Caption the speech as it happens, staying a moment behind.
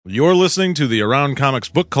You're listening to the Around Comics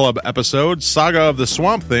Book Club episode, Saga of the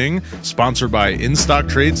Swamp Thing, sponsored by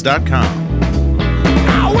InStockTrades.com.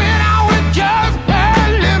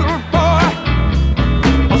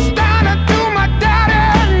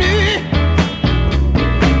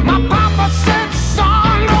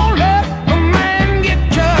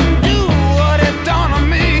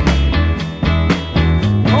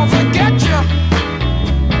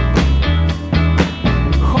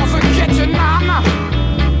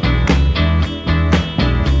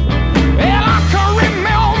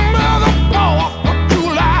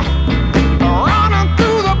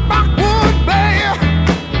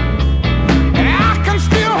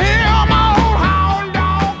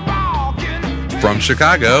 From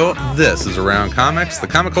Chicago, this is Around Comics, the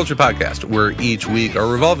comic culture podcast, where each week our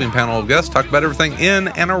revolving panel of guests talk about everything in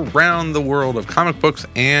and around the world of comic books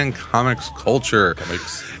and comics culture.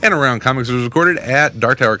 And Around Comics is recorded at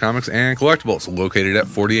Dark Tower Comics and Collectibles, located at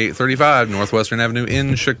 4835 Northwestern Avenue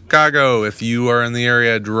in Chicago. If you are in the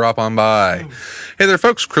area, drop on by. Hey there,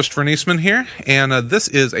 folks. Christopher Niesman here, and this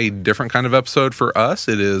is a different kind of episode for us.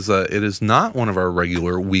 It is not one of our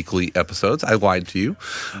regular weekly episodes. I lied to you.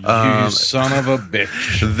 You son of a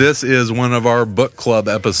bitch. This is one of our book club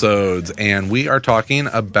episodes, and we are talking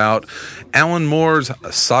about Alan Moore's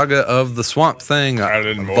Saga of the Swamp Thing,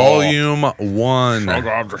 Volume 1.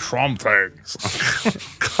 Saga of the Swamp Thing.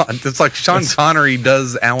 God, it's like Sean Connery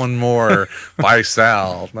does Alan Moore by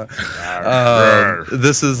Sal.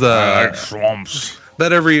 This is swamps.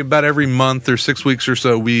 About every month or 6 weeks or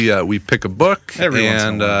so, we pick a book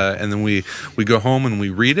and then we go home and we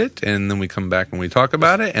read it, and then we come back and we talk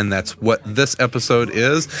about it, and that's what this episode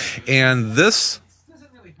is. And this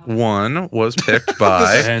one was picked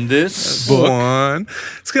by and this book. One.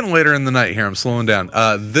 It's getting later in the night here. I'm slowing down.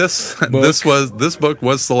 This book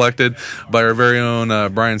was selected by our very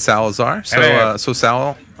own Brian Salazar. So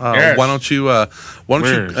Sal, yes. why don't you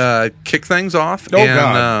kick things off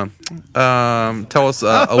and tell us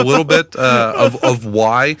a little bit of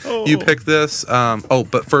why you picked this.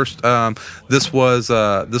 But first, this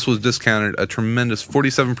was discounted a tremendous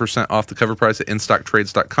 47% off the cover price at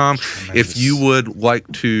InStockTrades.com. If you would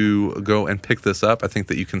like to go and pick this up, I think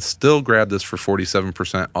that you can still grab this for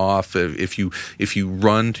 47% off if you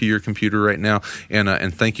run to your computer right now.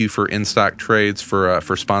 And thank you for InStock Trades for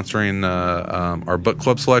sponsoring our book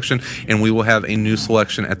club selection. And we will have a new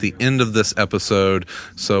selection at the end of this episode.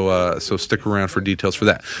 So stick around for details for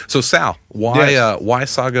that. So Sal, why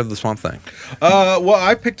Saga of the Swamp Thing? Well,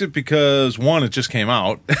 I picked it because one, it just came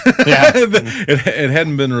out. Yeah. it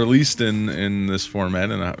hadn't been released in this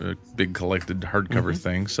format in a big collected hardcover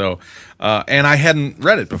thing. So, and I hadn't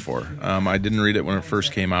read it before. I didn't read it when it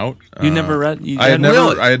first came out. You never read? I had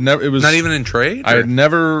never. It was not even in trade. I had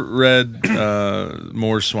never read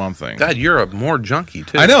Moore's Swamp Thing. God, you're a Moore junkie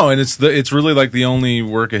too. I know, and it's really like the only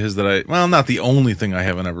work of his that not the only thing I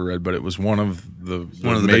haven't ever read, but it was one of the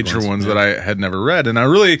major ones that I had never read, and I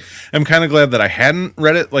really am kind of glad that I hadn't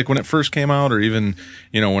read it like when it first came out, or even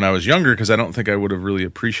when I was younger, because I don't think I would have really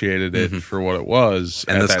appreciated it for what it was.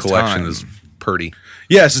 And this collection is pretty.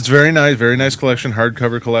 Yes, it's very nice collection,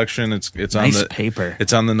 hardcover collection. It's nice on the paper.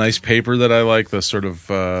 It's on the nice paper that I like, the sort of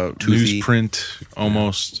newsprint,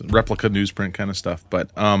 almost replica newsprint kind of stuff.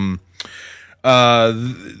 But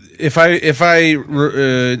if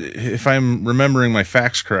I'm remembering my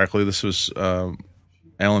facts correctly, this was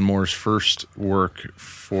Alan Moore's first work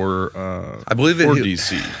for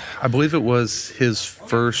DC. I believe it was his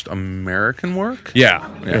first American work.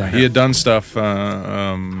 Yeah. He had done stuff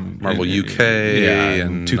Marvel UK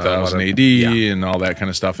and 2000 AD and all that kind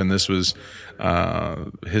of stuff, and this was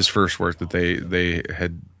his first work that they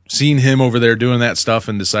had seen him over there doing that stuff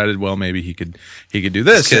and decided, well, maybe he could do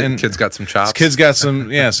this. Kid's got some chops. Kid's got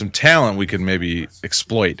some talent we could maybe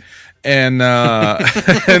exploit. And and I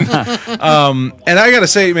gotta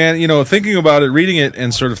say, man, thinking about it, reading it,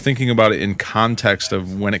 and sort of thinking about it in context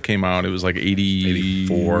of when it came out, it was like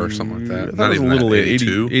 84 or something like that. Not even a little late.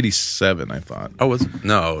 82, 87, I thought. Oh,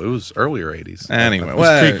 it was earlier 80s. Anyway, it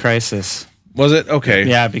was pre-crisis. Was it? Okay.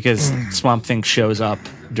 Yeah, because Swamp Thing shows up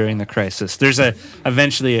during the crisis. There's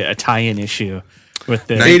eventually a tie-in issue with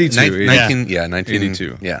the 82.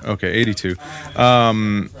 1982. Yeah. Okay, 82.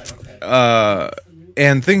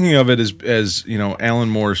 And thinking of it as Alan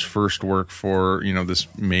Moore's first work for this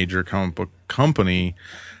major comic book company,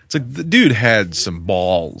 it's like the dude had some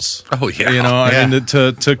balls. Oh yeah, I mean,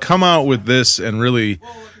 to come out with this and really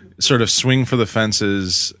sort of swing for the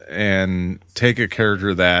fences and take a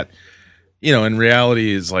character that in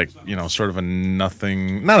reality is like, sort of not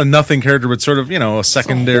a nothing character, but sort of, a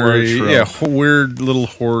secondary, weird little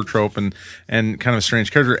horror trope and kind of a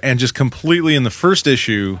strange character, and just completely in the first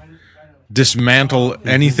issue dismantle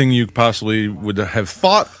anything you possibly would have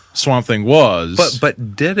thought Swamp Thing was.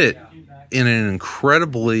 But did it in an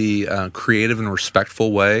incredibly creative and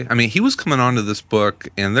respectful way. I mean, he was coming onto this book,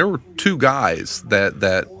 and there were two guys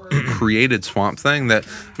that created Swamp Thing.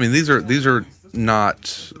 These are not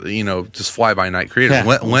just fly by night creators.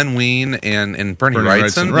 Yeah. Len Wein and Bernie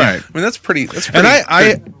Wrightson. Right. I mean, that's pretty. And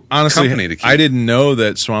I honestly, I didn't know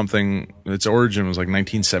that Swamp Thing, its origin was like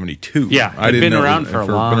 1972. Yeah, I didn't been know around for a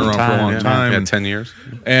long time. Yeah, 10 years.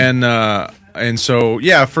 And so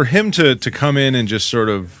for him to come in and just sort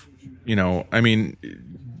of,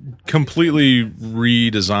 completely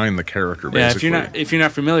redesign the character. Basically. Yeah, if you're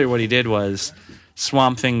not familiar, what he did was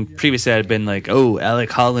Swamp Thing previously had been like,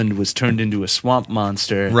 Alec Holland was turned into a swamp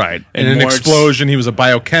monster, right? In an explosion, he was a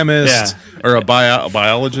biochemist or a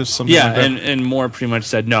biologist, something like that. and Moore pretty much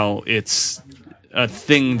said no, it's a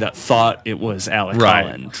thing that thought it was Alec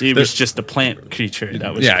Holland. He was just a plant creature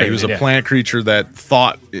that was created. He was a plant creature that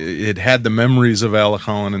thought it had the memories of Alec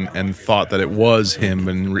Holland and thought that it was him,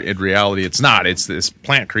 and in reality it's not. It's this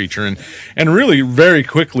plant creature, and really very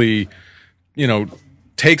quickly,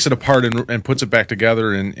 takes it apart and puts it back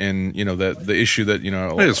together, and the issue that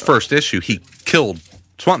his first issue, he killed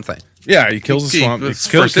Swamp Thing. Yeah, he kills the swamp.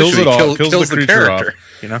 Kills it all. Kills the creature off.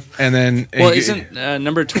 And then, isn't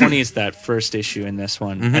number 20 is that first issue in this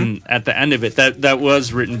one? Mm-hmm. And at the end of it, that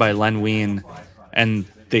was written by Len Wein, and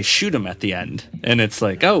they shoot him at the end, and it's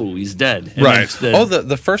like, he's dead. And right.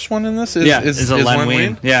 The first one in this is a Len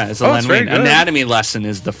Wein. Yeah, it's a Len Wein. Anatomy Lesson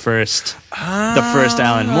is the first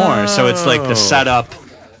Alan Moore. So it's like the setup.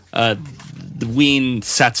 The Wein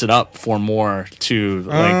sets it up for Moore to be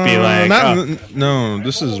like.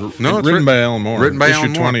 This is written by Alan Moore. Written by Issue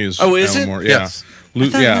Alan Moore. 20 is is Alan it? Moore. Yes. I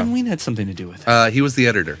thought Len Wein had something to do with it. He was the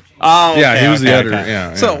editor. Oh, okay, he was the editor. Okay.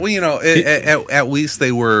 Yeah. So at least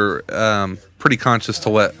they were pretty conscious to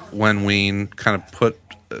let Len Wein kind of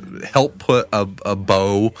help put a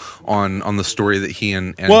bow on the story that he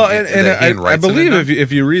and I believe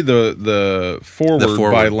if you read the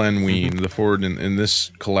foreword by Len Wein, the foreword in this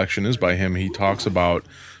collection is by him. He talks about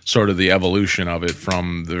sort of the evolution of it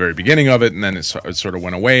from the very beginning of it, and then it sort of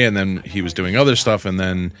went away, and then he was doing other stuff, and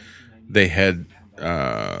then they had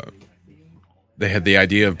the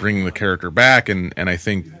idea of bringing the character back, and I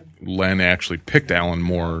think Len actually picked Alan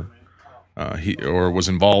Moore. He was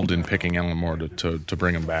involved in picking Alan Moore to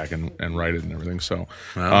bring him back and write it and everything. So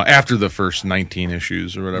after the first 19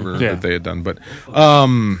 issues or whatever that they had done, but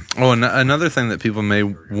another thing that people may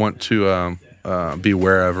want to be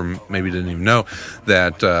aware of, or maybe didn't even know,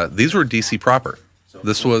 that these were DC proper.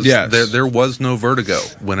 This was there was no Vertigo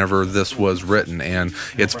whenever this was written, and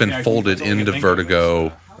it's been folded into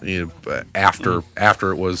Vertigo. After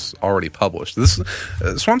it was already published. This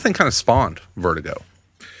Swamp Thing kind of spawned Vertigo.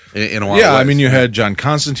 In a lot of ways. I mean, you had John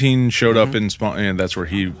Constantine showed up in Spawn, and that's where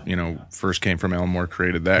he, first came from. Alan Moore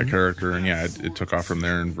created that character, and it took off from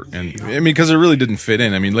there. And I mean, because it really didn't fit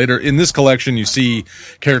in. I mean, later in this collection, you see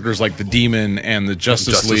characters like the Demon and the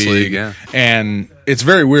Justice League, and it's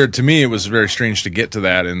very weird to me. It was very strange to get to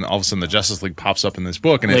that, and all of a sudden, the Justice League pops up in this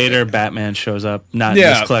book, and later Batman shows up. Not in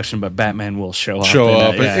this collection, but Batman will show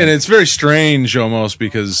up, and it's very strange almost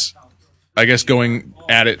because. I guess going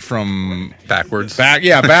at it from backwards.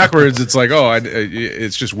 Backwards. It's like,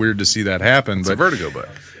 it's just weird to see that happen. It's a Vertigo book.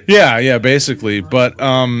 Yeah, basically. But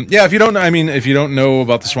if you don't know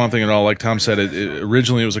about the Swamp Thing at all, like Tom said, it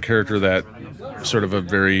originally was a character that sort of a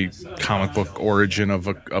very comic book origin of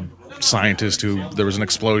a scientist who there was an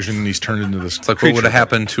explosion and he's turned into this. It's like what would have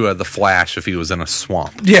happened to the Flash if he was in a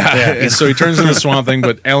swamp. Yeah. So he turns into the Swamp Thing,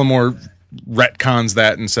 but Alan Moore retcons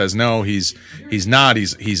that and says no, he's not.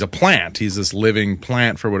 He's a plant. He's this living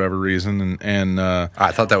plant for whatever reason. And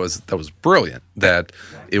I thought that was brilliant. That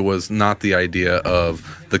it was not the idea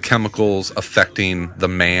of the chemicals affecting the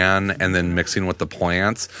man and then mixing with the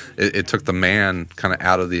plants. It took the man kind of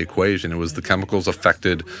out of the equation. It was the chemicals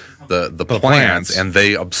affected the plants, and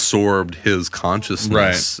they absorbed his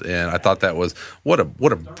consciousness. Right. And I thought that was what a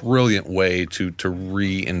brilliant way to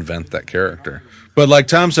reinvent that character. But like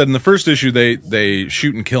Tom said, in the first issue, they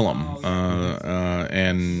shoot and kill him,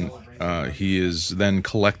 and he is then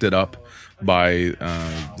collected up by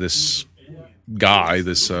this guy,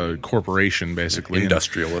 this corporation, basically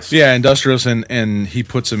industrialist. Industrialist, and he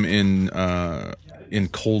puts him in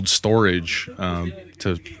cold storage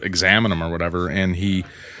to examine him or whatever, and he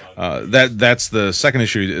that's the second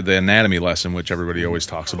issue, the anatomy lesson, which everybody always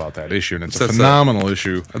talks about that issue, and it's a phenomenal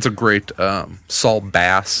issue. That's a great Saul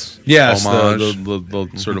Bass homage. The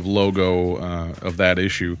sort of logo of that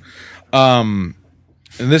issue. And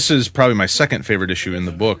this is probably my second favorite issue in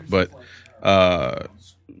the book, but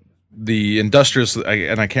the industrious,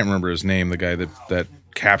 and I can't remember his name, the guy that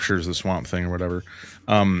captures the Swamp Thing or whatever,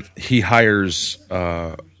 he hires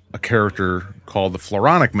a character called the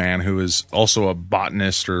Floronic Man, who is also a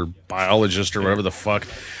botanist or biologist or whatever the fuck,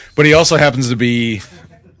 but he also happens to be,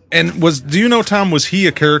 and do you know, Tom, was he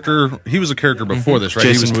a character? He was a character before this, right?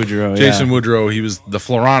 Jason Woodrow. Jason Woodrow, he was the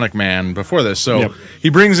Floronic Man before this, so he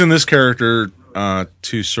brings in this character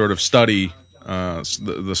to sort of study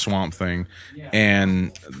the Swamp Thing,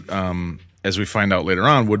 and as we find out later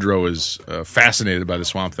on, Woodrow is fascinated by the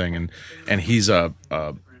Swamp Thing, and he's a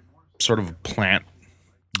sort of plant-based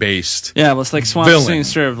well, it's like Swamp Thing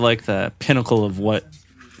is sort of like the pinnacle of what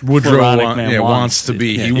Woodrow wants to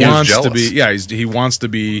be. He wants to be. Yeah, he wants to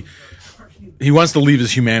be. He wants to leave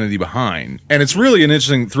his humanity behind, and it's really an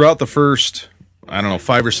interesting. Throughout the first,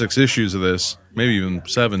 5 or 6 issues of this, maybe even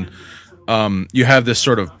 7, you have this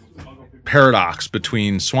sort of paradox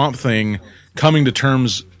between Swamp Thing coming to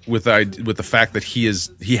terms with the fact that he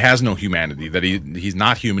has no humanity, that he's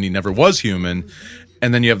not human, he never was human,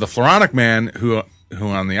 and then you have the Floronic Man who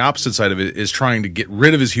on the opposite side of it is trying to get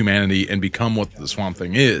rid of his humanity and become what the Swamp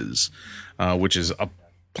Thing is, which is a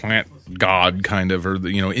plant god kind of, or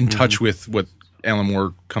in touch with what Alan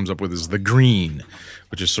Moore comes up with as the green,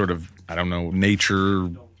 which is sort of nature.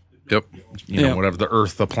 Yep. Whatever, the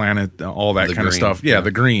earth, the planet, all that kind of stuff. Yeah,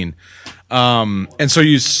 the green. And so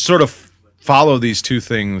you sort of follow these two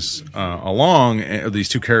things along, these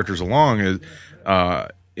two characters along.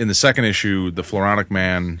 In the second issue, the Floronic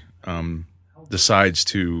Man decides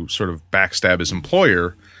to sort of backstab his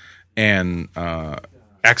employer, and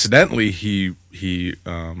accidentally he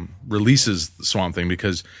releases the Swamp Thing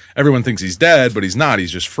because everyone thinks he's dead, but he's not.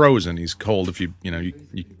 He's just frozen. He's cold. If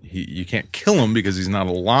you can't kill him because he's not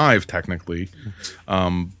alive technically,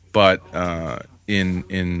 but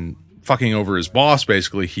in fucking over his boss,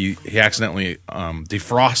 basically he accidentally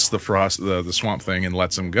defrosts the Swamp Thing and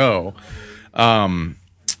lets him go.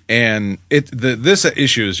 And this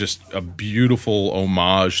issue is just a beautiful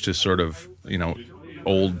homage to sort of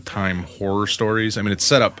old time horror stories. I mean, it's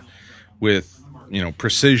set up with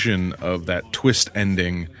precision of that twist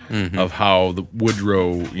ending of how the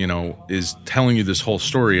Woodrow is telling you this whole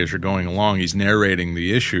story as you're going along. He's narrating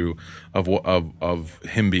the issue of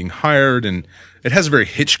him being hired, and it has a very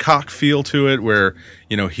Hitchcock feel to it, where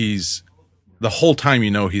he's the whole time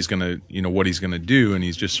he's gonna what he's gonna do, and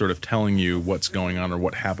he's just sort of telling you what's going on or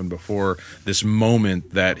what happened before this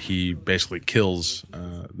moment that he basically kills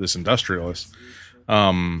this industrialist.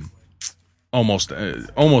 Almost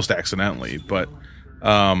accidentally, but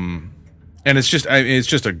and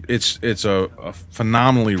it's a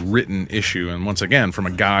phenomenally written issue, and once again from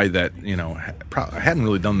a guy that hadn't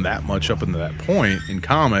really done that much up until that point in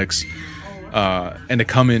comics, and to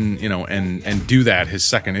come in and do that, his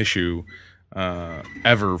second issue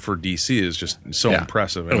ever for DC is just so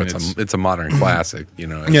impressive. I mean, it's a modern classic,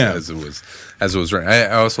 as it was written. I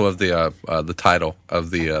also love the title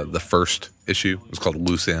of the first issue. It was called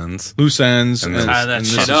Loose Ends. Loose Ends, and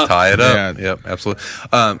tie it up. Yeah. Yep, absolutely.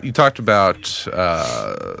 You talked about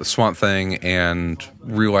Swamp Thing and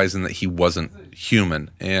realizing that he wasn't human,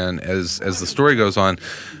 and as the story goes on,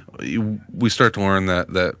 we start to learn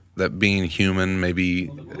that being human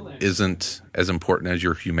maybe isn't as important as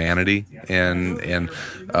your humanity, and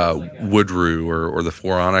Woodrow or the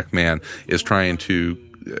Floronic Man is trying to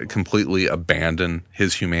completely abandon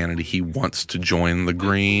his humanity. He wants to join the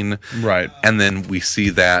green, right? And then we see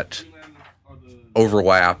that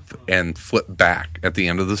overlap and flip back at the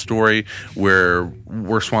end of the story, where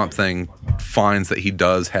Swamp Thing finds that he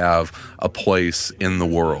does have a place in the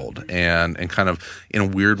world, and kind of in a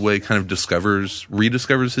weird way kind of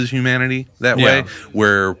rediscovers his humanity that way,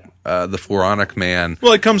 where the Floronic Man,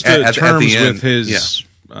 it comes to terms with his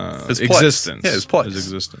existence. His place.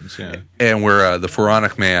 His existence, And where the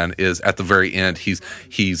Floronic Man is at the very end,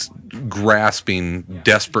 he's grasping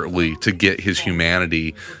desperately to get his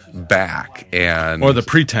humanity back, or the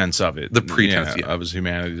pretense of it, of his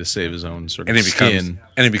humanity to save his own sort of skin.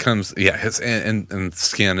 And it becomes and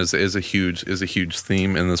skin is a huge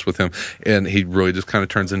theme in this with him, and he really just kind of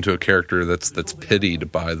turns into a character that's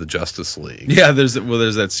pitied by the Justice League. Yeah, there's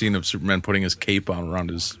that scene of Superman putting his cape on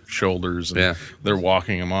around his shoulders, and they're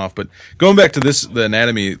walking him off. But going back to the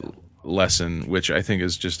anatomy lesson, which I think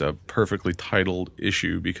is just a perfectly titled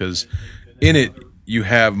issue, because in it you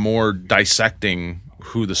have more dissecting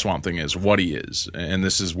who the Swamp Thing is, what he is, and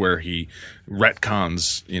this is where he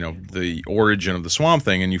retcons, the origin of the Swamp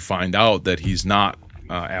Thing, and you find out that he's not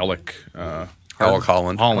Alec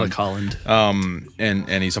Holland.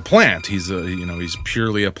 And he's a plant. He's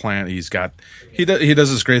purely a plant. He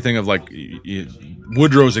does this great thing of like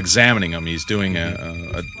Woodrow's examining him. He's doing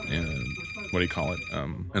a what do you call it?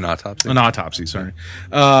 An autopsy. An autopsy. Sorry,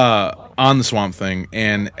 on the Swamp Thing,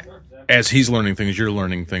 and as he's learning things, you're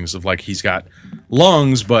learning things of like he's got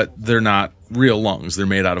lungs, but they're not real lungs. They're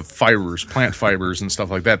made out of fibers, plant fibers, and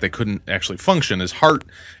stuff like that. They couldn't actually function. His heart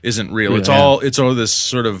isn't real. Yeah. It's all this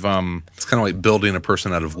sort of. It's kind of like building a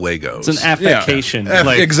person out of Legos. It's an affectation.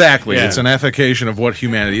 Yeah. Exactly. Yeah. It's an affectation of what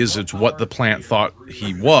humanity is. It's what the plant thought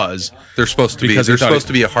he was. There's supposed to be. There's supposed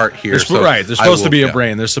to be a heart here. Right. There's supposed to be a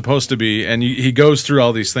brain. There's supposed to be, and he goes through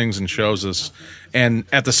all these things and shows us. And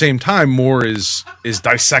at the same time, Moore is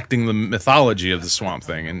dissecting the mythology of the Swamp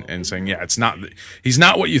Thing and saying, he's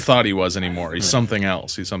not what you thought he was anymore. He's something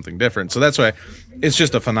else. He's something different. So that's why it's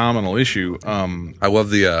just a phenomenal issue. I love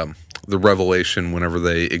the revelation whenever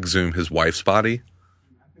they exhume his wife's body,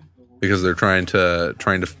 because they're trying to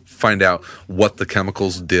find out what the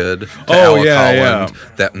chemicals did to Alec Holland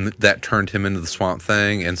that turned him into the Swamp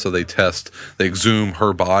Thing, and so they exhume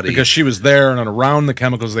her body because she was there, and around the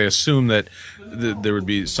chemicals they assume that there would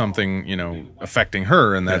be something affecting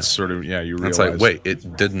her, and that's sort of you realize. It's like, wait,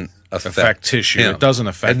 it didn't affect tissue. Him. It doesn't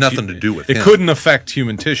affect. It had nothing to do with it. Him. Couldn't affect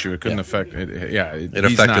human tissue. It couldn't affect. It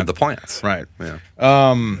affected the plants. Right. Yeah.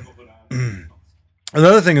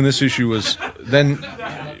 Another thing in this issue was then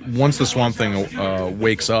once the Swamp Thing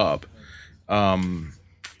wakes up,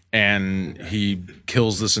 and he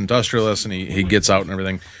kills this industrialist, and he gets out and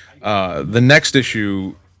everything. The next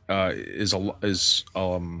issue is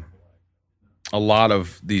a lot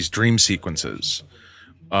of these dream sequences.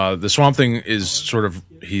 The Swamp Thing is sort of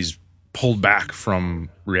he's pulled back from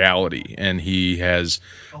reality, and he has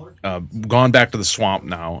gone back to the swamp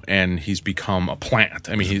now, and he's become a plant.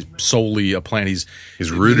 I mean, he's solely a plant. He's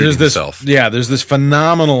rooted himself. There's this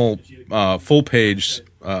phenomenal full page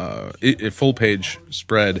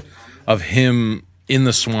spread of him in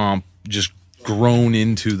the swamp, just grown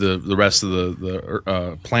into the rest of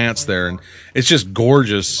the plants there, and it's just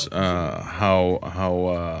gorgeous how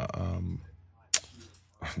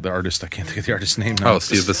the artist, I can't think of the artist's name now. Oh,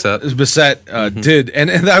 Steve Bissette. Bissette did,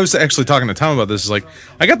 and I was actually talking to Tom about this. Is like,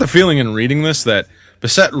 I got the feeling in reading this that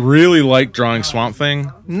Bissette really liked drawing Swamp Thing,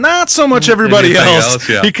 not so much everybody else.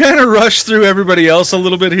 He kind of rushed through everybody else a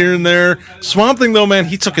little bit here and there. Swamp Thing, though, man,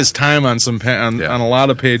 he took his time on on a lot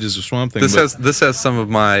of pages of Swamp Thing. This has some of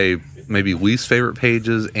my maybe least favorite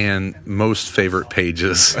pages and most favorite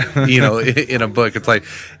pages, in a book. It's like,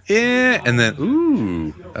 and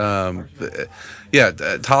then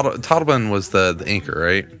Totleben was the inker,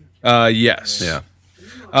 right? Yes. Yeah.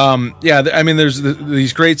 I mean, there's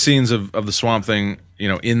these great scenes of the Swamp Thing,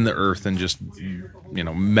 in the earth and just,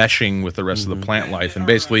 meshing with the rest of the plant life, and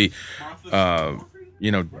basically,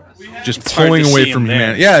 just pulling away from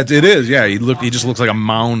humanity. Yeah, it is. Yeah, he just looks like a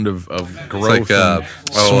mound of growth, and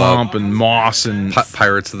swamp and moss and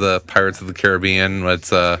Pirates of the Caribbean.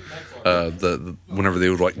 It's whenever they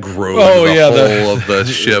would like grow into the hull of the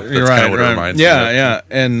ship. That's kind of what it reminds me of. Yeah,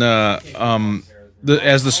 and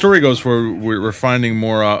as the story goes forward, we're finding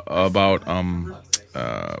more about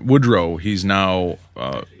Woodrow. He's now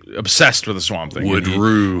obsessed with the Swamp Thing.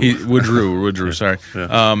 Woodrow. Sorry.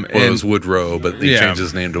 Yeah. It was Woodrow, but he changed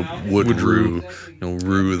his name to Woodrow.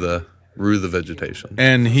 Rue the vegetation.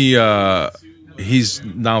 And he's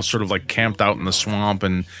now sort of like camped out in the swamp,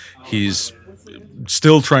 and he's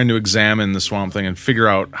still trying to examine the Swamp Thing and figure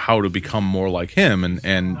out how to become more like him,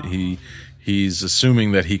 and he's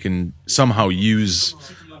assuming that he can somehow use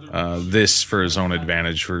this for his own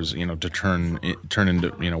advantage, for his, to turn into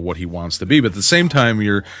what he wants to be. But at the same time,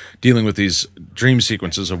 you're dealing with these dream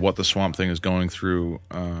sequences of what the Swamp Thing is going through.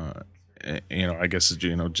 I guess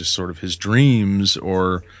just sort of his dreams,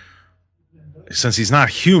 or since he's not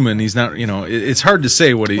human, he's not. It's hard to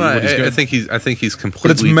say what he's going. I think he's completely.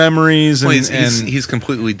 But it's memories, and he's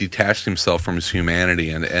completely detached himself from his humanity,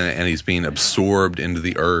 and he's being absorbed into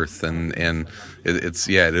the earth, and it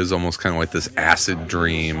is almost kind of like this acid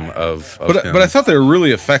dream of but I thought they were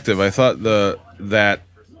really effective. I thought that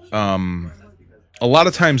a lot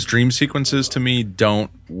of times dream sequences to me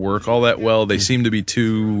don't work all that well. They seem to be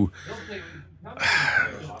too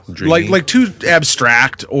like too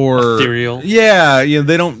abstract or ethereal. Yeah,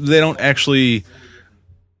 they don't actually.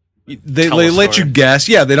 They let you guess.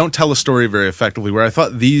 Yeah, they don't tell a story very effectively. Where I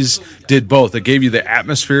thought these did both. They gave you the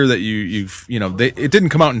atmosphere that it didn't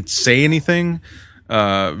come out and say anything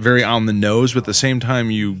very on the nose, but at the same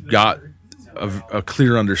time you got a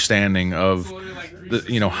clear understanding of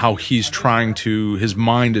how his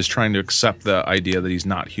mind is trying to accept the idea that he's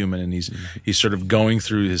not human, and he's sort of going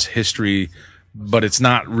through his history, but it's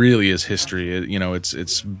not really his history.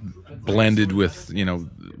 It's blended with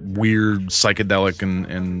weird psychedelic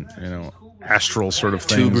and astral sort of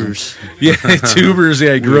things. Tubers. Yeah, tubers.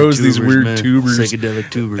 Yeah, he grows these weird tubers. Psychedelic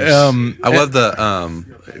tubers. I love the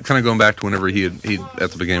kind of going back to whenever he at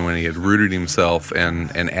the beginning when he had rooted himself and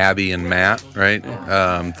Abby and Matt, right?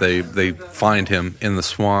 They find him in the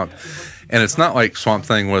swamp, and it's not like Swamp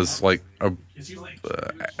Thing was like a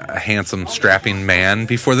handsome, strapping man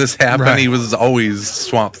before this happened. Right. He was always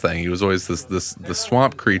Swamp Thing. He was always the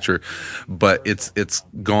swamp creature, but it's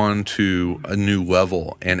gone to a new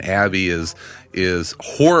level. And Abby is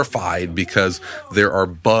horrified because there are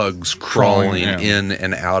bugs crawling in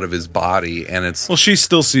and out of his body, and she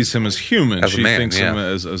still sees him as human. She thinks him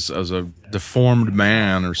as a deformed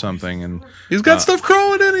man or something, and he's got stuff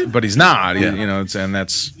crawling in him, but he's not. And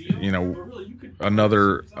that's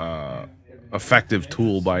another effective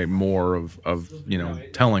tool by Moore of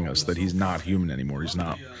telling us that he's not human anymore. He's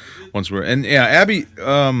not. Abby.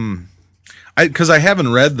 Because I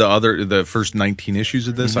haven't read the first 19 issues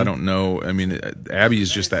of this. I don't know. I mean, Abby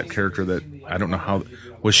is just that character that I don't know how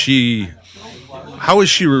is she.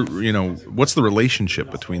 What's the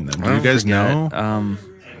relationship between them? Do you guys know?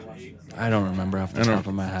 I don't remember off the top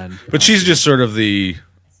of my head. But she's just sort of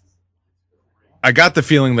I got the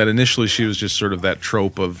feeling that initially she was just sort of that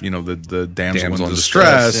trope of, the damsel in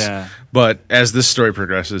distress. Yeah. But as this story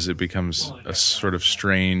progresses, it becomes a sort of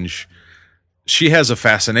strange. She has a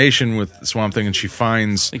fascination with Swamp Thing, and she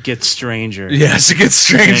finds it gets stranger. Yes, it gets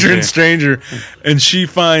stranger and stranger, and she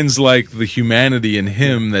finds like the humanity in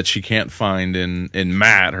him that she can't find in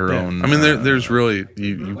Matt, her own. I mean, there's really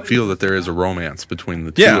you feel that there is a romance between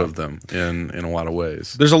the two of them in a lot of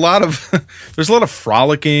ways. There's a lot of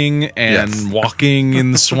frolicking and walking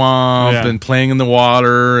in the swamp and playing in the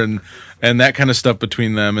water and that kind of stuff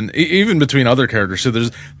between them, and even between other characters. So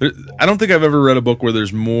I don't think I've ever read a book where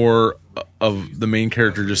there's more of the main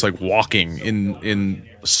character just like walking in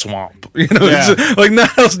swamp. Like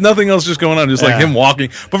nothing else just going on, just like him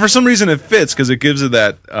walking. But for some reason it fits because it gives it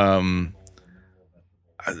that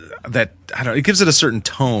it gives it a certain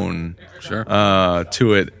tone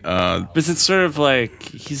to it. Because it's sort of like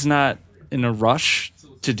he's not in a rush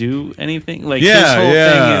to do anything. Like his whole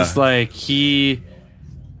thing is like he.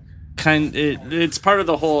 It's part of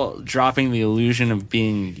the whole dropping the illusion of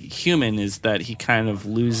being human is that he kind of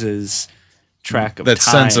loses track of that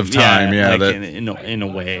time. Sense of time, in a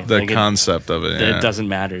way. The concept of it. It doesn't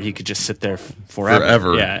matter. He could just sit there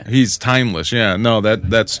forever. Yeah. He's timeless. Yeah. No,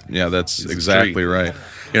 that's exactly right.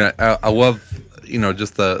 I love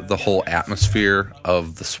just the whole atmosphere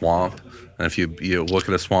of the swamp. And if you look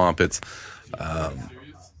at a swamp, it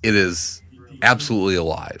is absolutely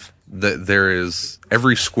alive. That there is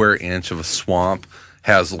every square inch of a swamp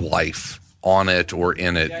has life on it or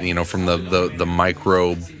in it, from the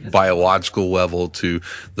microbiological level to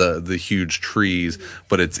the huge trees,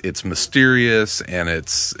 but it's mysterious and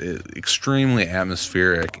it's extremely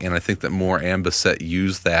atmospheric, and I think that Moore and Bissett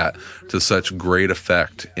use that to such great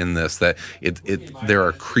effect in this that there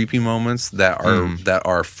are creepy moments that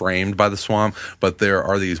are framed by the swamp, but there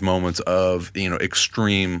are these moments of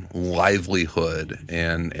extreme livelihood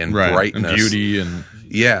and brightness and beauty and.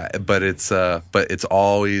 Yeah, but it's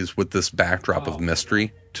always with this backdrop of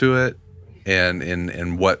mystery to it,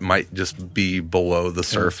 and what might just be below the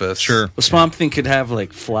surface. Sure, the Swamp Thing could have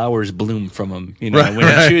like flowers bloom from him, when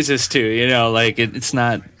he chooses to. Like it's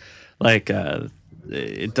not like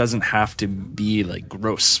it doesn't have to be like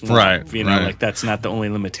gross swamp. Like that's not the only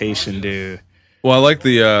limitation to. Well, I like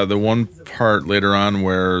the one part later on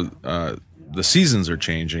where. The seasons are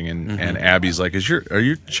changing, and Abby's like, are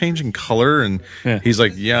you changing color? And he's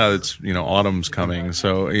like, yeah, it's autumn's coming.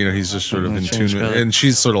 So he's just sort of in tune, and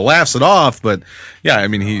she sort of laughs it off. But yeah, I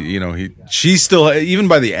mean, she's still, even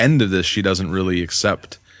by the end of this, she doesn't really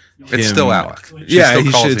accept. It's still Alec.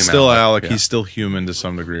 It's still Alec. He's still human to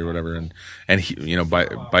some degree, or whatever. And he,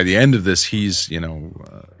 by the end of this, he's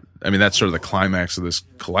I mean, that's sort of the climax of this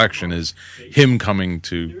collection is him coming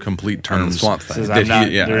to complete terms. Swamp Thing.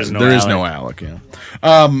 There is no Alec.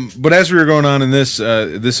 But as we were going on in this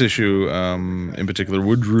issue, in particular,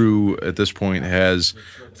 Woodrue at this point has,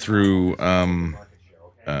 through some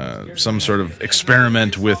sort of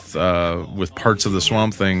experiment with parts of the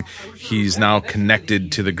Swamp Thing, he's now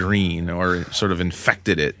connected to the green, or sort of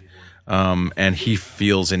infected it, and he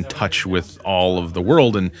feels in touch with all of the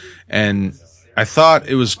world, and I thought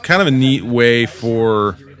it was kind of a neat way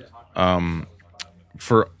for Alan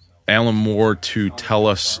Moore to tell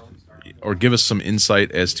us or give us some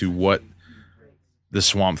insight as to what the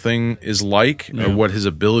Swamp Thing is like, or what his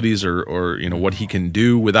abilities or what he can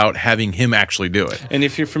do without having him actually do it. And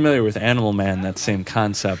if you're familiar with Animal Man, that same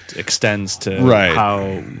concept extends to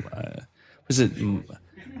how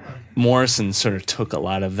Morrison sort of took a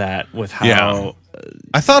lot of that with how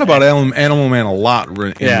I thought about Animal Man a lot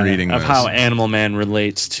in reading this. Of how Animal Man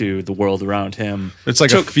relates to the world around him. It's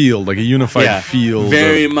like a field, like a unified field.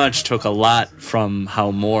 Very much took a lot from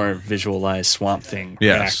how Moore visualized Swamp Thing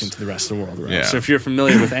reacting to the rest of the world around. Yeah. So if you're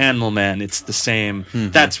familiar with Animal Man, it's the same.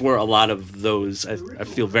 That's where a lot of those, I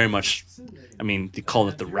feel very much, I mean, they call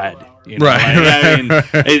it the red. You know? Right. I mean,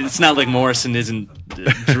 it's not like Morrison isn't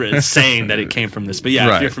saying that it came from this. But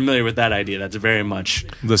if you're familiar with that idea, that's very much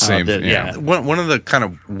the same thing. One of the kind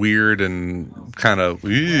of weird and kind of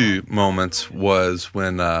moments was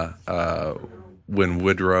when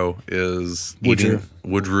Woodrow is eating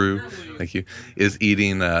thank you, is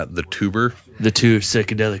eating the tuber. The two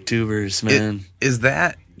psychedelic tubers, man.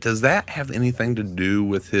 Does that have anything to do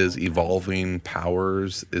with his evolving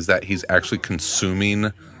powers? Is that he's actually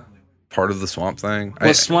consuming part of the Swamp Thing?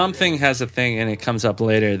 Well, Swamp Thing has a thing, and it comes up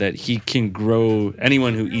later, that he can grow.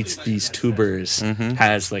 Anyone who eats these tubers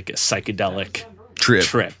has like a psychedelic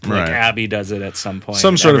trip. Like Abby does it at some point.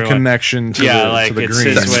 Some sort of connection to the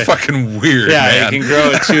green. That's fucking weird, man. You can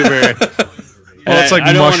grow a tuber. Well, it's like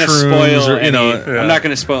mushrooms, I'm not going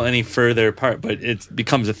to spoil any further part, but it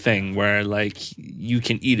becomes a thing where like you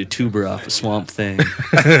can eat a tuber off a Swamp Thing,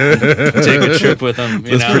 take a trip with them.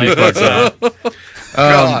 You know, like,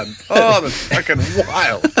 God, that's fucking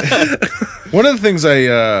wild. One of the things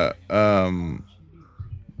I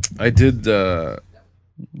did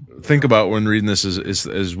think about when reading this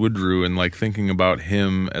is Woodrue, and like thinking about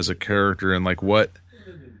him as a character, and like what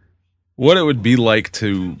it would be like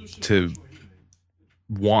to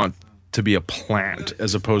want to be a plant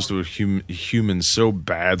as opposed to a human so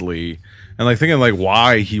badly, and like thinking like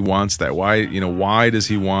why he wants that, why does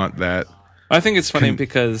he want that? I think it's funny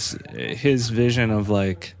because his vision of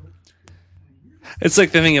like, it's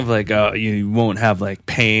like the thing of like, you won't have like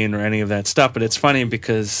pain or any of that stuff, but it's funny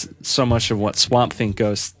because so much of what Swamp Thing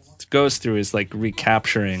goes through is like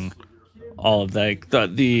recapturing all of like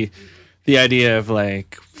the idea of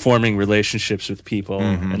like forming relationships with people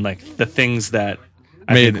and like the things that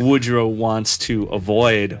I think Woodrow wants to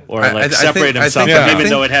avoid or like separate himself from, even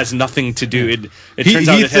though it has nothing to do. It turns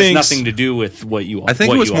out it has nothing to do with what you. I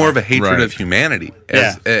think it was more of a hatred of humanity,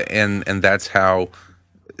 and that's how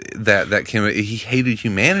that came. He hated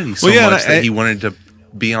humanity so much that he wanted to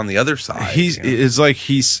be on the other side. It's like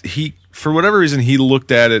he for whatever reason he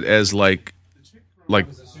looked at it as like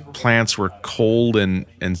plants were cold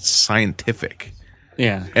and scientific.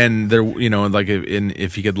 Yeah, and there, like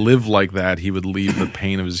if he could live like that, he would leave the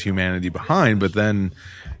pain of his humanity behind. But then,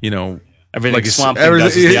 everything like Swamp Thing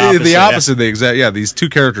does is the opposite. The exact, these two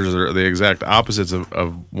characters are the exact opposites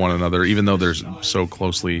of one another, even though they're so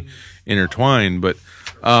closely intertwined. But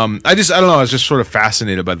I don't know. I was just sort of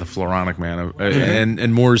fascinated by the Floronic Man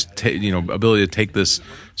and Moore's ability to take this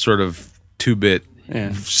sort of 2-bit.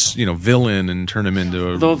 Villain and turn him into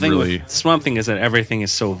a really. With Swamp Thing is that everything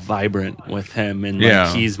is so vibrant with him, and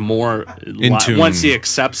like he's more once he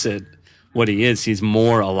accepts it, what he is, he's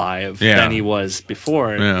more alive than he was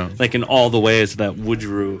before. Like in all the ways that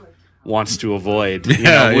Woodrue wants to avoid.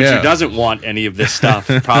 Woodrue doesn't want any of this stuff.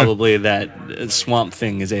 Probably that Swamp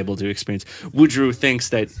Thing is able to experience. Woodrue thinks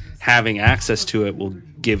that having access to it will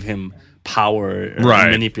give him power or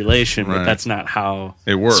manipulation, but that's not how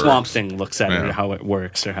it works. Swamp Thing looks at it, or how it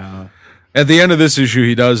works, or how. At the end of this issue,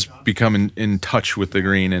 he does become in touch with the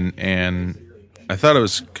green, and I thought it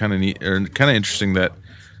was kind of neat or kind of interesting that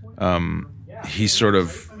he sort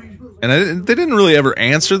of, and they didn't really ever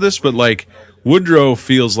answer this, but like Woodrow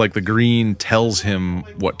feels like the green tells him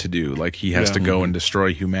what to do, like he has to go and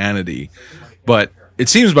destroy humanity, but it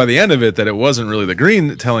seems by the end of it that it wasn't really the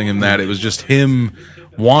green telling him that; it was just him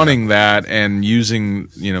wanting that and using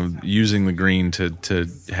the green to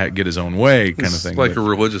get his own way, kind of thing. Like a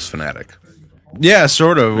religious fanatic. Yeah,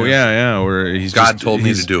 sort of. Yeah. Where God told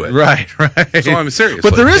me to do it. Right. So I'm serious.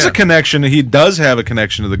 But there is a connection. He does have a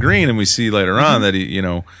connection to the green, and we see later on that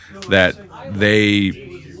that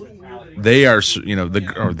they are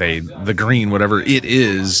the green, whatever it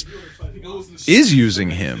is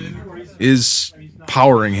using him, is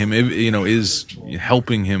powering him, is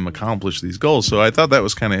helping him accomplish these goals. So I thought that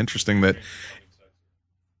was kind of interesting. That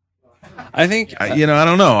I think I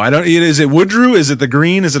don't know. Is it Woodrue? Is it the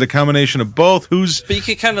green? Is it a combination of both? But you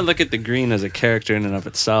can kind of look at the green as a character in and of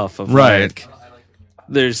itself. Like,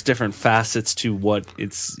 there's different facets to what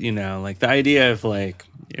it's. Like the idea of like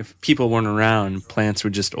if people weren't around, plants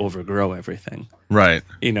would just overgrow everything. Right.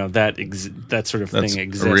 That sort of thing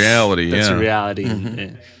exists. A reality. That's a reality.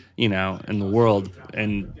 In the world,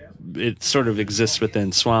 and it sort of exists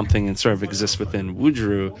within Swamp Thing, and sort of exists within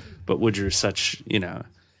Woodrue. But Woodrue's such,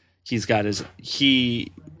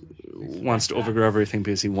 he wants to overgrow everything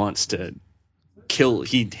because he wants to kill.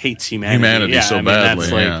 He hates humanity. So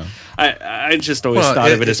badly. I just always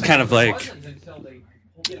thought of it as kind of like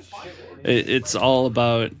it's all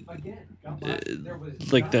about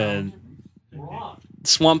like the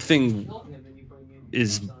Swamp Thing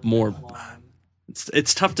is more.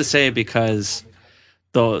 It's tough to say because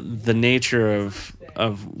the nature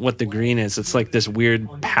of what the green is, it's like this weird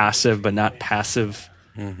passive but not passive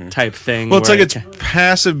type thing. Well, it's like it's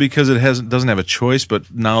passive because it doesn't have a choice,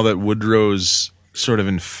 but now that Woodrow's sort of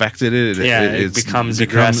infected it becomes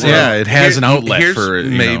aggressive. Yeah, it has an outlet for it.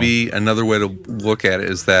 Maybe another way to look at it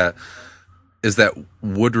is that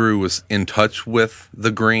Woodrue was in touch with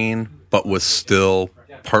the green, but was still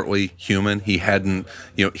partly human. He hadn't,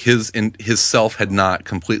 his self had not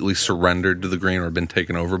completely surrendered to the green or been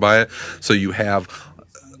taken over by it. So you have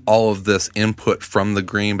all of this input from the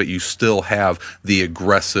green, but you still have the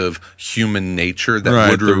aggressive human nature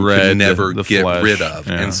that Woodrue could never get rid of.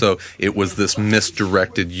 Yeah. And so it was this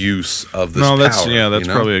misdirected use of this power. That's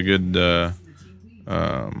probably a good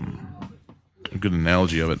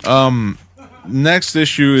analogy of it. Next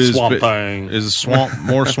issue is Swamp Thing.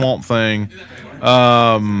 More Swamp Thing.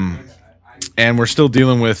 And we're still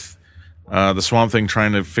dealing with the Swamp Thing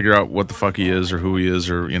trying to figure out what the fuck he is or who he is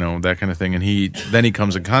or that kind of thing. And he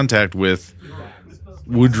comes in contact with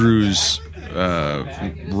Woodrue's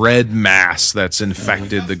red mass that's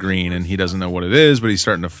infected the green, and he doesn't know what it is, but he's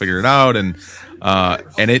starting to figure it out. And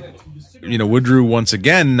it Woodrue once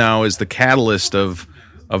again now is the catalyst of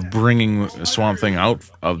bringing Swamp Thing out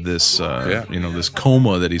of this, this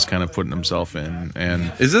coma that he's kind of putting himself in.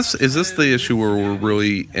 And is this the issue where we're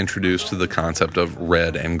really introduced to the concept of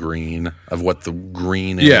red and green, of what the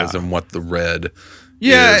green is and what the red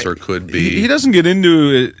is or could be? He doesn't get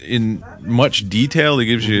into it in much detail. He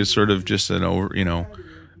gives you sort of just an over,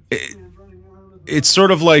 it's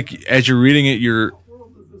sort of like as you're reading it, you're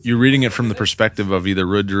reading it from the perspective of either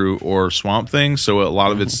Woodrue or Swamp Thing. So a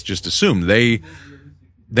lot of it's just assumed.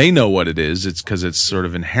 They know what it is. It's because it's sort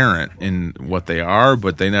of inherent in what they are,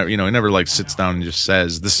 but they never, he never like sits down and just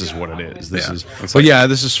says, "This is what it is." This is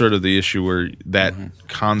sort of the issue where that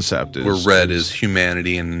concept is where red is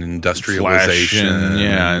humanity and industrialization,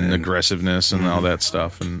 and aggressiveness and all that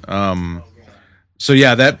stuff, and that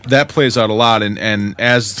plays out a lot. And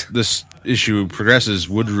as this issue progresses,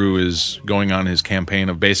 Woodrue is going on his campaign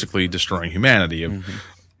of basically destroying humanity.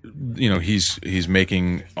 He's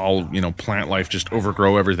making all plant life just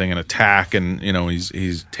overgrow everything and attack, and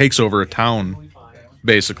he's takes over a town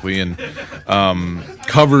basically and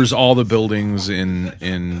covers all the buildings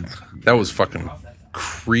in that was fucking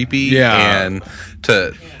creepy. And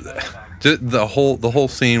the whole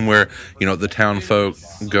scene where the town folk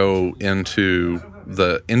go into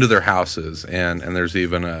their houses, and there's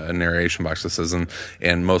even a narration box that says, and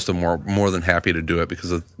most of them were more than happy to do it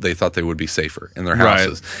because they thought they would be safer in their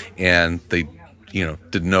houses, and they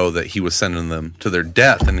didn't know that he was sending them to their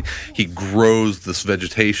death, and he grows this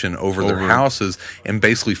vegetation over their houses and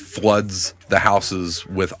basically floods the houses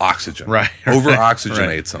with oxygen, over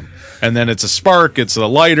oxygenates them, and then it's a spark, it's a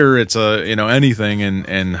lighter, it's a anything, and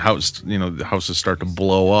the houses start to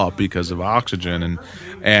blow up because of oxygen,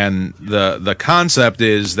 and the concept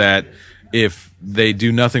is that if they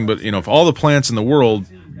do nothing but if all the plants in the world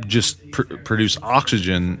just produce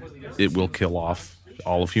oxygen, it will kill off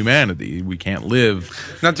all of humanity. We can't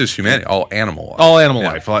live. Not just humanity, all animal life. All animal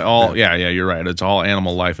life. You're right. It's all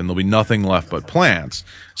animal life, and there'll be nothing left but plants.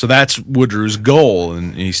 So that's Woodrue's goal,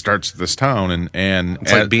 and he starts this town, and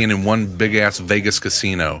it's like being in one big ass Vegas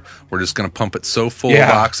casino. We're just going to pump it so full of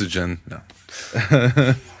oxygen. No.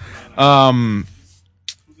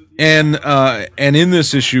 And in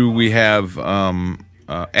this issue we have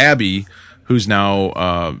Abby, who's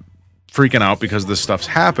now freaking out because this stuff's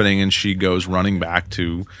happening, and she goes running back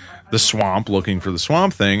to the swamp looking for the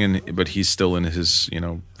Swamp Thing, but he's still in his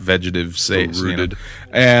vegetative state,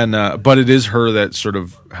 but it is her that sort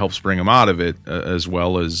of helps bring him out of it, as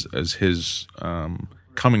well as his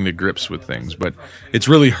coming to grips with things. But it's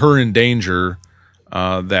really her in danger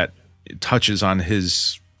that touches on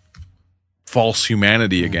his false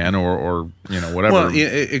humanity again, or whatever. Well,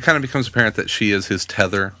 it kind of becomes apparent that she is his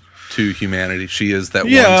tether to humanity. She is that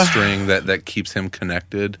one string that keeps him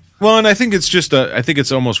connected. Well, and I think it's just I think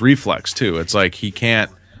it's almost reflex too. It's like he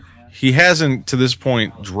hasn't to this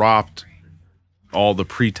point dropped all the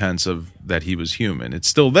pretense of that he was human. It's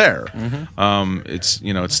still there. It's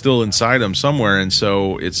it's still inside him somewhere, and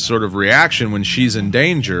so it's sort of reaction when she's in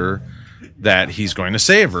danger that he's going to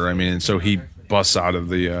save her. I mean, and so he busts out of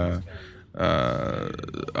the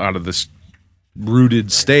out of this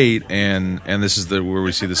rooted state, and this is where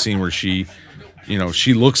we see the scene where she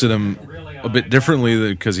looks at him a bit differently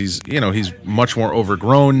because he's much more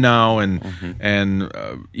overgrown now and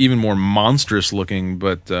even more monstrous looking.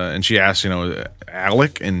 But and she asks,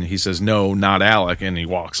 Alec, and he says, no, not Alec, and he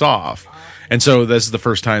walks off. And so this is the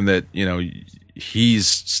first time that he's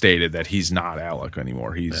stated that he's not Alec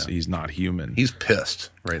anymore. He's not human. He's pissed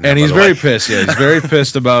right now, and he's very pissed. Yeah, he's very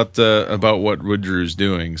pissed about what Woodrew's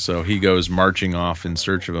doing. So he goes marching off in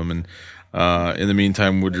search of him, and in the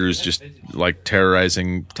meantime, Woodrew's just like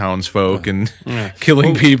terrorizing townsfolk and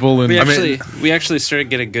killing people. And we actually started to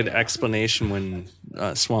get a good explanation when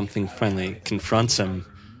Swamp Thing finally confronts him.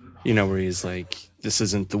 Where he's like, "This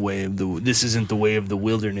isn't the way of the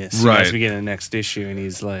wilderness." Right. As we get in the next issue, and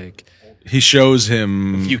he's like, he shows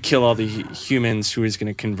him, if you kill all the humans, who is going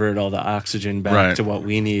to convert all the oxygen back to what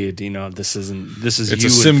we need? This is it's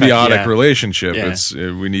a symbiotic relationship. Yeah. It's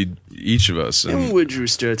we need each of us. And Woodrew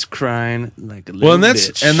starts crying like a little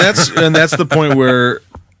bitch. and that's the point where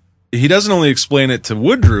he doesn't only explain it to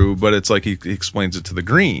Woodrew, but it's like he explains it to the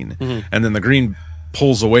Green, and then the Green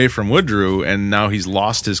pulls away from Woodrew, and now he's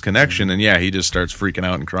lost his connection, and he just starts freaking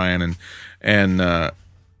out and crying, and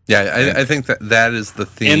I think that is the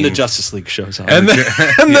theme. And the Justice League shows up. And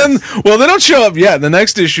then they don't show up yet. The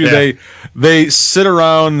next issue, they sit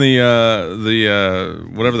around the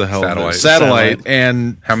whatever the hell satellite,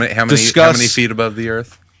 and how many feet above the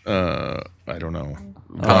Earth? I don't know.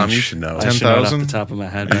 Tom, you should know. 10,000 off the top of my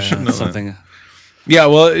head. You should know something. Yeah,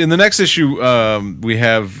 well, in the next issue, we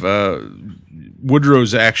have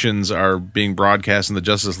Woodrow's actions are being broadcast in the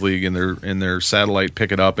Justice League, and their satellite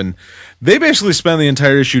pick it up, and they basically spend the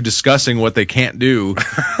entire issue discussing what they can't do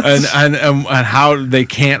and how they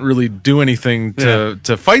can't really do anything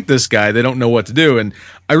to fight this guy. They don't know what to do, and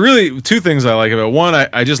two things I like about it. One,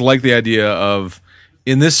 I just like the idea of,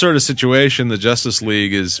 in this sort of situation, the Justice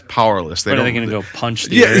League is powerless. Are they going to go punch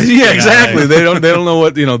the earth? Yeah, exactly. They don't know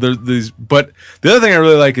what these. But the other thing I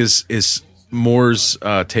really like is Moore's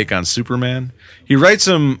take on Superman. He writes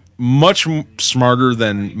him much smarter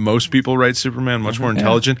than most people write Superman, much more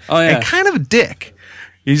intelligent, and kind of a dick.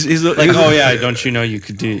 He's like, don't you know you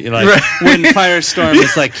could do, like, when Firestorm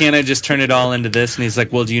is like, can't I just turn it all into this? And he's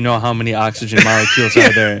like, well, do you know how many oxygen molecules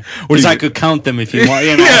are there? Because I could count them if you want.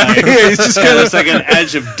 He's just kind of, it's like an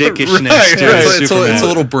edge of dickishness. It's a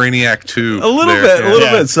little Brainiac too. A little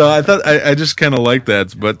bit. So I thought I just kind of like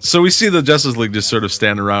that. But so we see the Justice League just sort of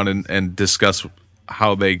stand around and discuss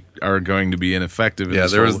how they are going to be ineffective.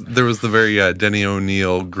 There was the very Denny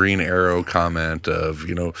O'Neil Green Arrow comment of,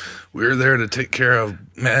 we're there to take care of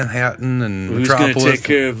Manhattan and Who's Metropolis. Who's going to take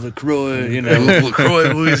care of LaCroix?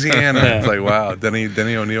 LaCroix, Louisiana. It's like, wow,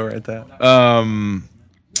 Denny O'Neil write that.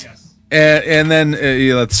 And then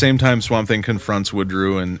at the same time, Swamp Thing confronts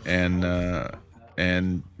Woodrew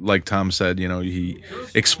and like Tom said, he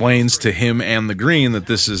explains to him and the Green that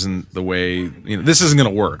this isn't the way, this isn't going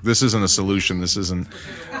to work. This isn't a solution. This isn't,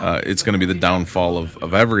 it's going to be the downfall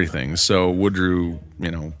of everything. So Woodrew,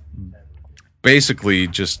 basically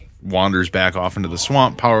just wanders back off into the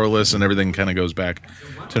swamp, powerless, and everything kind of goes back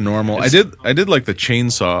to normal. I did like the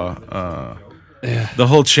chainsaw, the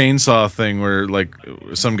whole chainsaw thing where like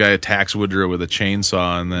some guy attacks Woodrew with a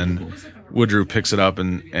chainsaw, and then Woodrew picks it up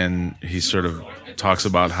and he sort of talks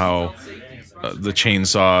about how the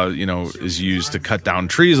chainsaw, is used to cut down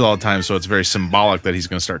trees all the time. So it's very symbolic that he's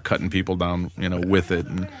going to start cutting people down, with it.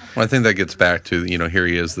 And I think that gets back to, here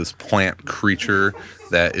he is, this plant creature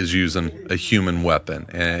that is using a human weapon.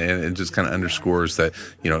 And it just kind of underscores that,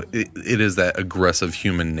 it is that aggressive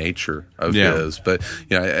human nature of his. But,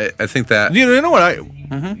 I think that... You know what?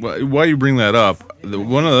 Why you bring that up,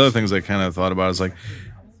 one of the other things I kind of thought about is like,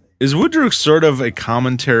 is Woodrew sort of a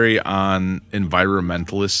commentary on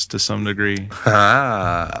environmentalists to some degree?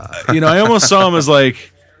 I almost saw him as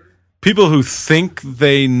like people who think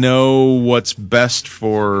they know what's best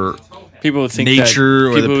for people who think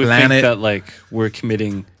nature or the planet. Think that like we're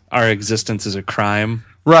committing our existence as a crime,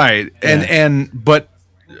 right? Yeah. But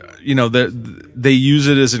they use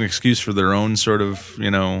it as an excuse for their own sort of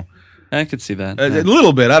I could see that. A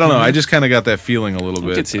little bit. I don't know. I just kind of got that feeling a little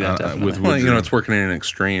bit. I could see that definitely. It's working in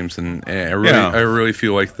extremes, and I really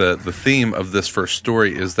feel like the theme of this first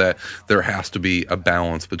story is that there has to be a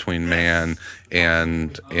balance between man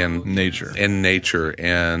and nature.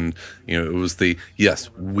 And it was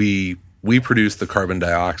we produce the carbon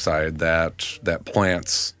dioxide that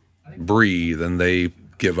plants breathe, and they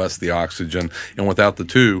give us the oxygen, and without the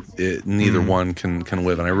two, neither one can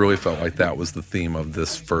live. And I really felt like that was the theme of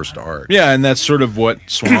this first arc. Yeah, and that's sort of what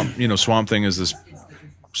Swamp Thing is, this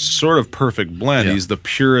sort of perfect blend. Yeah. He's the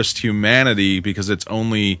purest humanity because it's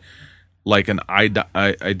only like an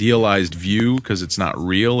idealized view, because it's not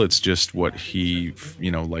real. It's just what he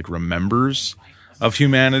like remembers of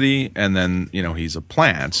humanity, and then he's a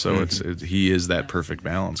plant, so he is that perfect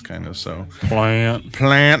balance, kind of. So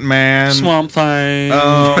plant man, Swamp Thing.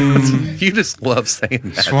 You just love saying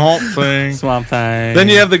that. Swamp Thing. Swamp Thing. Then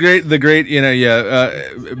you have the great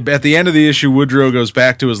at the end of the issue, Woodrow goes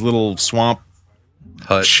back to his little swamp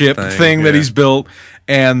hut ship thing that he's built,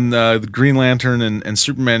 and the Green Lantern and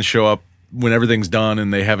Superman show up when everything's done,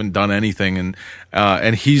 and they haven't done anything,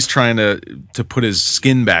 and he's trying to put his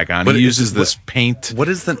skin back on. But he uses this paint. What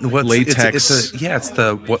is latex? It's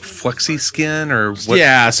the flexi skin or what?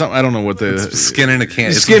 Yeah, I don't know what the skin in a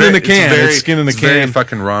can. It's skin in a can. It's skin in a can. Very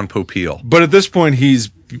fucking Ron Popeil. But at this point, he's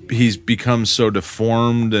become so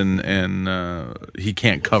deformed, and he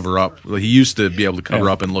can't cover up. He used to be able to cover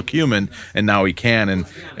up and look human, and now he can.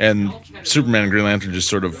 And Superman and Green Lantern just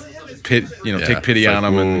sort of take pity on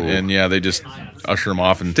him, and they just usher him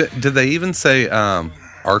off. And did they even say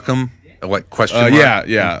Arkham? Like question mark?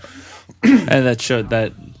 Yeah. And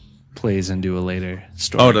that plays into a later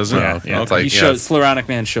story. Oh, does it? Yeah. Okay. Floronic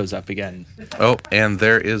Man shows up again. Oh, and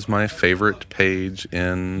there is my favorite page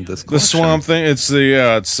in this collection. The Swamp Thing. It's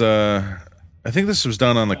I think this was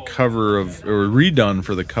done on the cover or redone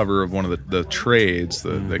for the cover of one of the trades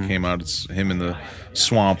that came out. It's him in the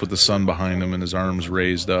swamp with the sun behind him and his arms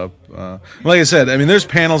raised up. Like I said, I mean, there's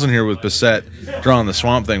panels in here with Bissett drawing the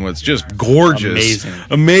Swamp Thing with just gorgeous,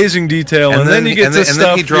 amazing detail, and then you get this stuff. And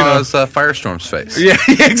then he draws Firestorm's face. Yeah,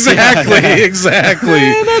 exactly.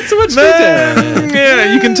 Not so much detail.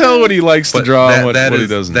 Yeah, you can tell what he likes to draw and what he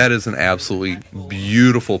doesn't. That is an absolutely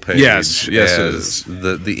beautiful page. Yes, it is.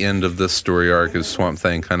 The end of this story arc is Swamp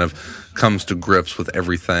Thing kind of comes to grips with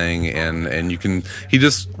everything, and he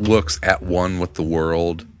just looks at one with the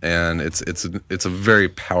world, and it's a very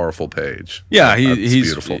powerful page. Yeah, he's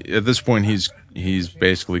beautiful. At this point, he's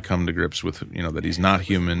basically come to grips with that he's not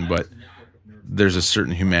human, but there's a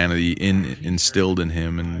certain humanity instilled in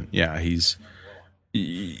him, and you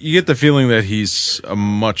get the feeling that he's a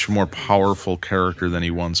much more powerful character than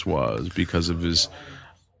he once was because of his.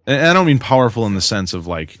 And I don't mean powerful in the sense of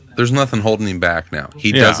like... There's nothing holding him back now.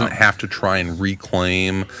 He doesn't have to try and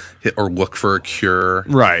reclaim or look for a cure.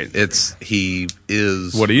 Right. He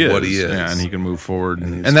is what he is. Yeah, and he can move forward.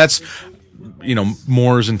 And that's,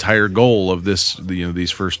 Moore's entire goal of this, these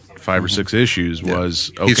first 5 or 6 issues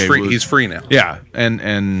was... Okay, he's free now. Yeah.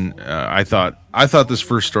 And I thought this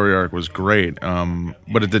first story arc was great,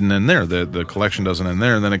 but it didn't end there. The collection doesn't end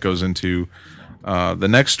there, and then it goes into... the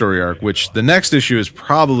next story arc, which the next issue is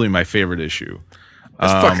probably my favorite issue.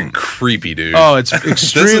 It's fucking creepy, dude. Oh, it's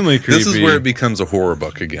extremely creepy. This is where it becomes a horror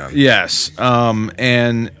book again. Yes.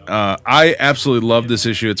 And I absolutely love this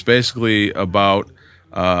issue. It's basically about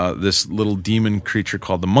this little demon creature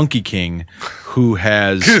called the Monkey King, who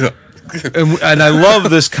has... and I love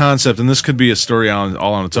this concept, and this could be a story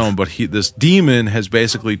all on its own, but this demon has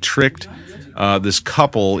basically tricked this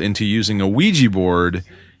couple into using a Ouija board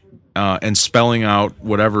and spelling out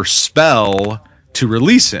whatever spell to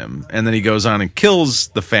release him. And then he goes on and kills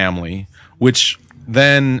the family, which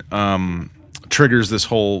then triggers this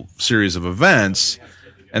whole series of events.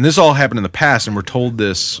 And this all happened in the past, and we're told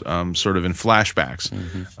this sort of in flashbacks.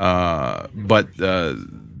 But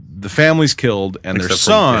the family's killed, and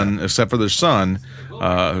except for their son,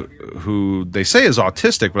 who they say is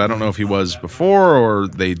autistic, but I don't know if he was before or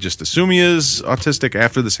they just assume he is autistic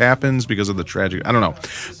after this happens because of the tragic. I don't know.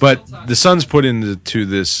 But the son's put into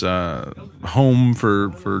this home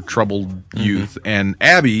for troubled youth, and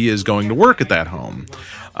Abby is going to work at that home.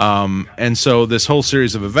 And so this whole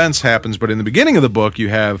series of events happens, but in the beginning of the book, you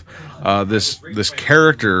have this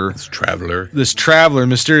character, this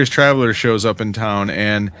mysterious traveler shows up in town,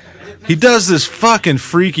 and he does this fucking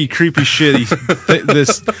freaky, creepy shit.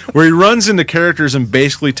 Where he runs into characters and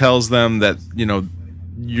basically tells them that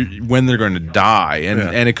when they're going to die,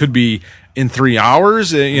 and it could be in 3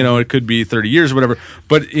 hours, it could be 30 years or whatever.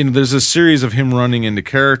 But there's a series of him running into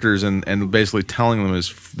characters and basically telling them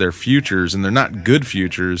their futures, and they're not good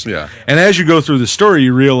futures. Yeah. And as you go through the story,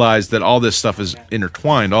 you realize that all this stuff is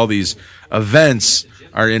intertwined. All these events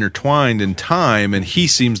are intertwined in time, and he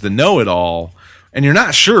seems to know it all. And you're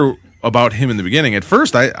not sure about him in the beginning. At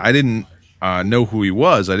first, I didn't know who he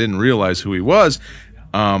was. I didn't realize who he was.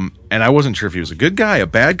 And I wasn't sure if he was a good guy, a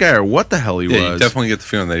bad guy, or what the hell he was. You definitely get the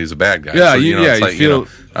feeling that he's a bad guy. Yeah, so, it's like, feel.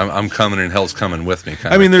 I'm coming and hell's coming with me.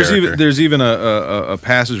 I mean, there's even a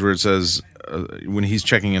passage where it says when he's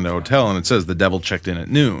checking into a hotel, and it says the devil checked in at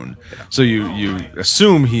noon. Yeah. So you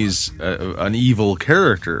assume he's an evil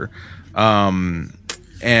character,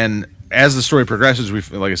 and as the story progresses,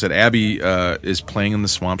 like I said, Abby is playing in the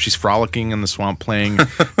swamp. She's frolicking in the swamp,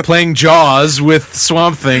 playing Jaws with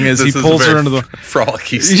Swamp Thing as he pulls her into the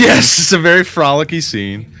frolicky scene. Yes, it's a very frolicky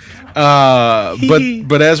scene.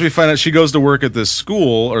 But as we find out, she goes to work at this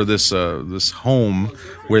school or this home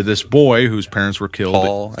where this boy whose parents were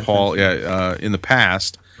killed, Paul, in the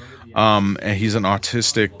past. And he's an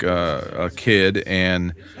autistic kid,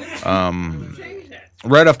 and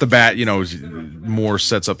right off the bat, Moore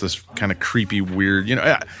sets up this kind of creepy, weird,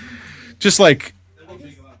 just like,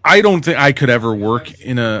 I don't think I could ever work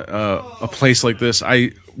in a place like this.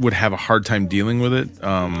 I would have a hard time dealing with it.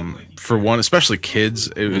 For one, especially kids,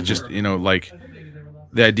 it was just, like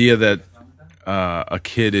the idea that a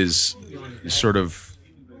kid is sort of,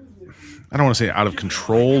 I don't want to say out of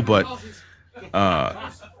control, but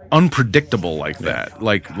unpredictable like that,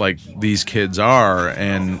 like these kids are,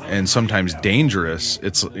 and sometimes dangerous.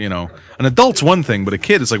 It's an adult's one thing, but a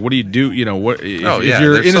kid, it's like, what do you do? If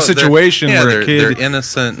you're in a situation where a kid, they're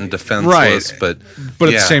innocent and defenseless, right? But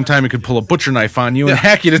at the same time, it could pull a butcher knife on you and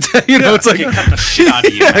hack you to death. It's like cut the shit out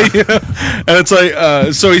of you. And it's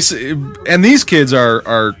like so he's, and these kids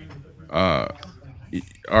are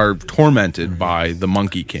tormented by the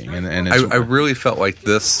Monkey King, and I really felt like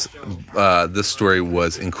this story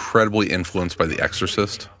was incredibly influenced by The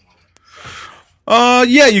Exorcist.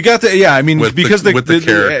 You got the I mean, because the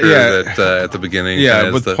character that at the beginning,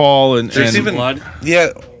 with Paul and Jason Blood.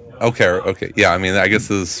 Yeah. Okay. Yeah, I mean, I guess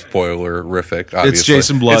this is spoilerific. Obviously. It's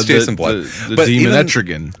Jason Blood. It's Jason Blood. The demon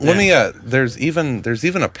Etrigan. Let me. There's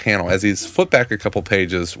even a panel as he's flipped back a couple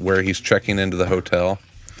pages where he's checking into the hotel.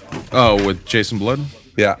 Oh, with Jason Blood.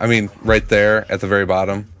 Yeah, I mean, right there at the very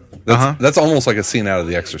bottom. That's almost like a scene out of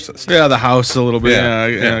The Exorcist. Yeah, the house a little bit.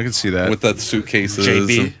 Yeah, I can see that with the suitcases.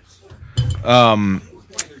 JB.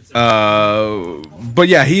 But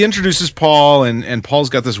yeah, he introduces Paul, and Paul's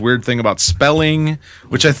got this weird thing about spelling,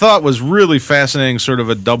 which I thought was really fascinating, sort of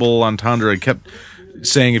a double entendre. I kept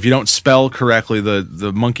saying, if you don't spell correctly,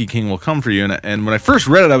 the Monkey King will come for you. And when I first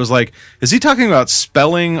read it, I was like, is he talking about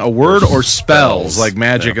spelling a word or spells like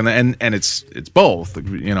magic? Yeah. And it's both, But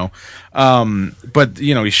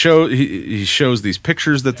he shows these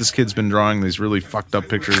pictures that this kid's been drawing, these really fucked up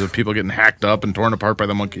pictures of people getting hacked up and torn apart by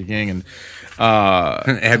the Monkey King. And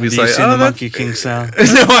Abby's like, seen the Monkey King, Sal?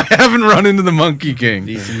 No, I haven't run into the Monkey King. Have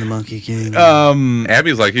you seen the Monkey King?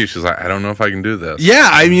 Abby's like you. She's like, I don't know if I can do this. Yeah,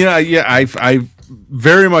 I mean, I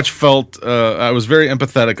very much felt I was very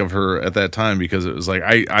empathetic of her at that time, because it was like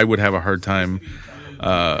I would have a hard time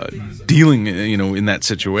dealing in that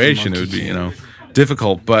situation. It would be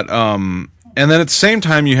difficult, but and then at the same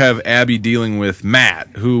time you have Abby dealing with Matt,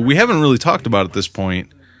 who we haven't really talked about at this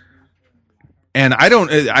point, and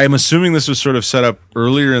I'm assuming this was sort of set up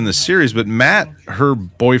earlier in the series, but Matt, her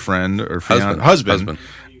boyfriend or husband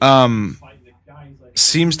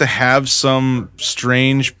seems to have some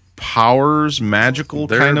strange powers, magical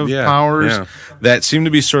kind of powers that seem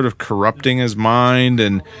to be sort of corrupting his mind,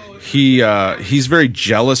 and he's very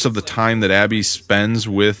jealous of the time that Abby spends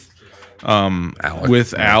with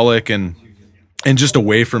Alec and just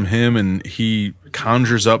away from him, and he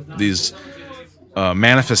conjures up these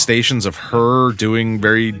manifestations of her doing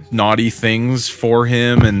very naughty things for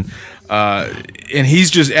him, and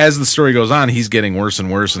he's just, as the story goes on, he's getting worse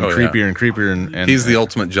and worse and creepier and creepier, and he's the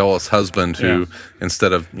ultimate jealous husband who,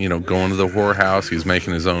 instead of going to the whorehouse, he's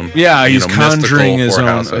making his own. Yeah, he's conjuring his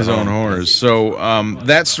own horrors. So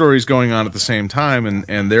that story's going on at the same time,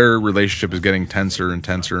 and their relationship is getting tenser and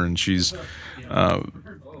tenser, and she's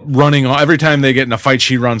running every time they get in a fight.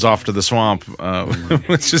 She runs off to the swamp.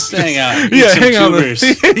 It's just hang out, hang out,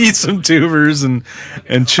 eat some tubers and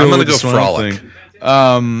chill. I'm gonna go frolic.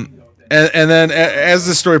 And then as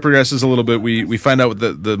the story progresses a little bit, we find out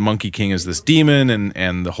that the Monkey King is this demon,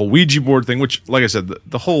 and the whole Ouija board thing, which, like I said,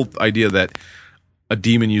 the whole idea that a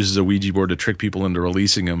demon uses a Ouija board to trick people into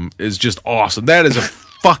releasing him is just awesome. That is a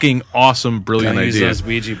fucking awesome, brilliant idea. Use those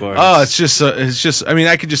Ouija boards. Oh, it's just. I mean,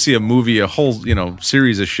 I could just see a movie, a whole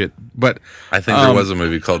series of shit. But I think there was a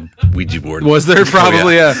movie called Ouija Board. Was there?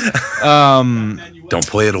 Probably. Don't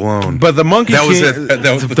play it alone. But the Monkey King.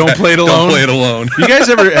 Don't play it alone. Don't play it alone.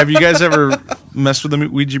 Have you guys ever messed with the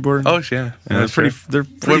Ouija board? Oh yeah, they're pretty. They're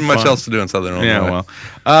pretty Wasn't much fun. else to do in Southern Illinois. Yeah,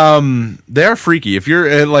 well, they are freaky. If you're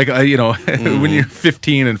when you're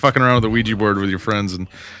 15 and fucking around with a Ouija board with your friends and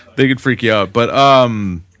they could freak you out. But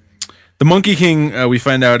the Monkey King, we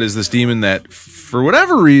find out, is this demon that, for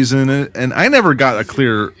whatever reason, and I never got a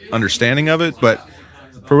clear understanding of it, but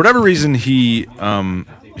for whatever reason, he's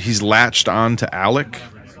latched on to Alec.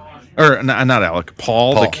 Or not Alec,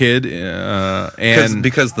 Paul, the kid, and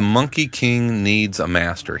because the Monkey King needs a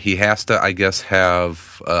master, he has to, I guess,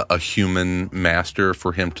 have a human master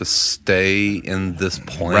for him to stay in this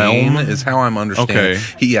plane. Realm? Is how I'm understanding. Okay.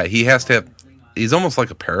 He has to have. He's almost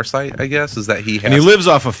like a parasite, I guess. Is that he has? And he lives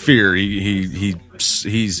off of fear.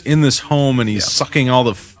 He's in this home and he's sucking all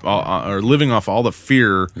the or living off all the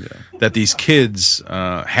fear that these kids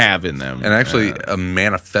have in them, and actually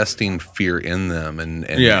manifesting fear in them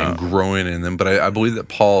and growing in them. But I believe that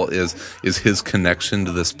Paul is his connection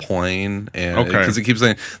to this plane, and because it keeps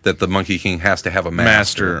saying that the Monkey King has to have a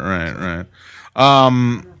master. Right.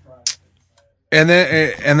 And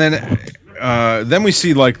then we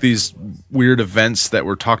see like these weird events that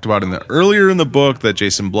were talked about earlier in the book that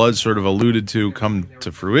Jason Blood sort of alluded to come to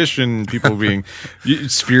fruition. People being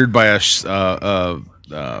speared by a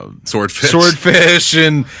swordfish,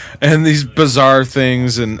 and these bizarre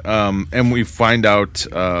things, and we find out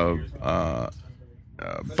by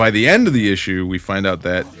the end of the issue, we find out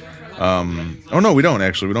that. We don't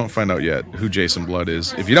actually. We don't find out yet who Jason Blood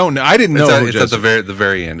is. If you don't know, I didn't know. It's at the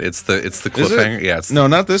very end. It's the cliffhanger. Yeah. No,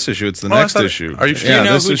 not this issue. It's the next issue. Are you sure? Do you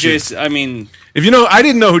know who Jason? I mean, if you know, I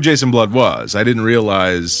didn't know who Jason Blood was. I didn't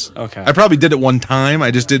realize. Okay. I probably did it one time. I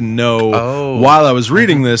just didn't know while I was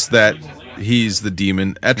reading this that he's the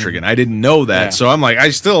demon Etrigan. I didn't know that, so I'm like, I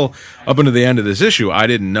still up until the end of this issue, I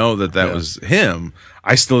didn't know that was him.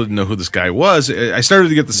 I still didn't know who this guy was. I started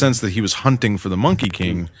to get the sense that he was hunting for the Monkey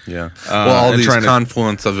King. Yeah. All these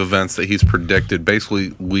confluence of events that he's predicted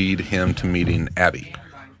basically lead him to meeting Abby.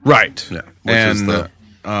 Right. Yeah.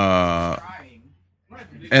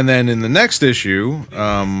 And then in the next issue,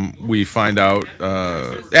 we find out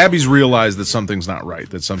Abby's realized that something's not right,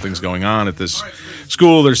 that something's going on at this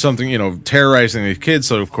school. There's something, terrorizing the kids.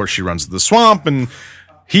 So, of course, she runs to the swamp, and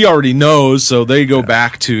he already knows. So they go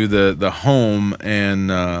back to the home and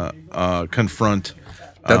confront.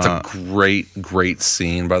 That's a great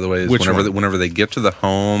scene, by the way. Is whenever they get to the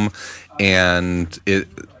home and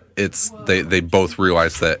they both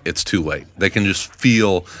realize that it's too late. They can just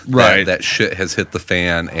feel that shit has hit the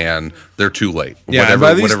fan and they're too late. Yeah,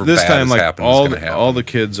 whatever this time, like all the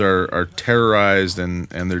kids are terrorized and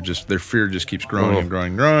their fear just keeps growing and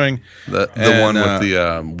growing. The one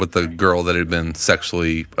with the girl that had been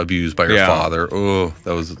sexually abused by her father. Oh,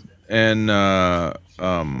 that was. And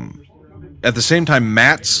at the same time,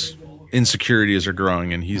 Matt's insecurities are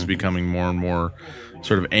growing and he's becoming more and more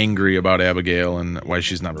sort of angry about Abigail and why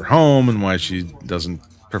she's not at home and why she doesn't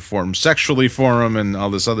perform sexually for him and all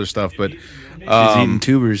this other stuff. But she's eating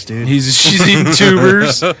tubers, dude. She's eating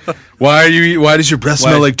tubers. Why does your breath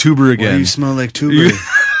smell like tuber again? Why do you smell like tuber?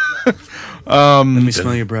 Let me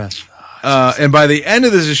smell your breath. And by the end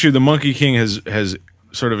of this issue, the Monkey King has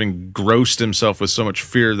sort of engrossed himself with so much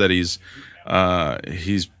fear that he's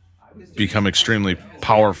become extremely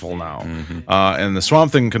powerful now. And the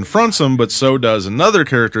Swamp Thing confronts him, but so does another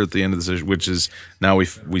character at the end of this issue, which is now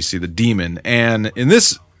we see the demon. And in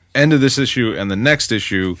this end of this issue and the next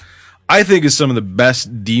issue, I think is some of the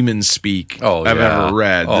best demon speak I've ever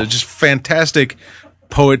read. They're just fantastic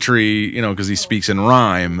poetry, because he speaks in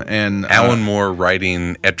rhyme. And Alan Moore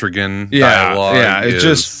writing Etrigan dialogue. Yeah, it's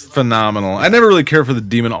just phenomenal. I never really care for the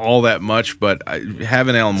demon all that much, but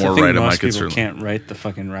having Alan Moore write him, I could certainly can't write the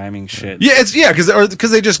fucking rhiming shit. Yeah,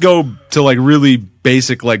 because they just go to like really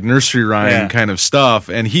basic like nursery rhyme kind of stuff,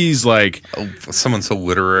 and he's like someone so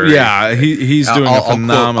literary. Yeah, he's doing a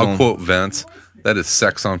phenomenal. I'll quote Vince. That is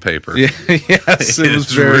sex on paper. Yeah, yes, it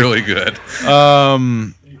was really good.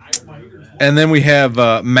 And then we have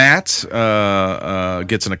Matt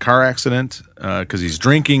gets in a car accident because he's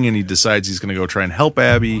drinking and he decides he's going to go try and help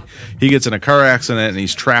Abby. He gets in a car accident and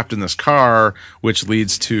he's trapped in this car, which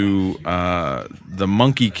leads to the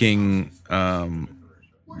Monkey King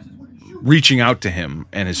reaching out to him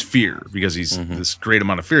and his fear, because he's this great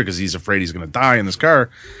amount of fear because he's afraid he's going to die in this car.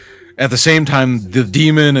 At the same time, the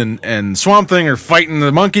demon and Swamp Thing are fighting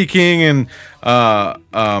the Monkey King, and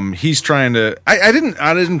he's trying to. I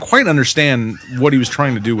didn't quite understand what he was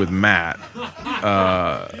trying to do with Matt.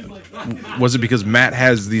 Was it because Matt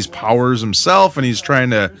has these powers himself, and he's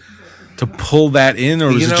trying to pull that in,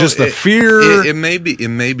 or was it just the fear? It may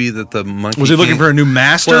be that the Monkey was he looking for a new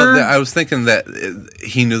master? Well, I was thinking that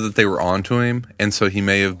he knew that they were onto him, and so he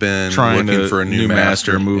may have been trying looking for a new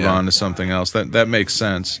master, move on to something else. That makes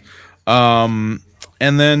sense. And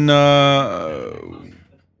then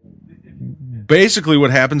basically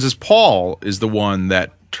what happens is Paul is the one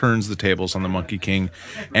that turns the tables on the Monkey King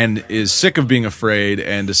and is sick of being afraid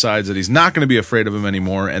and decides that he's not going to be afraid of him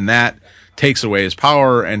anymore, and that takes away his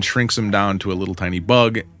power and shrinks him down to a little tiny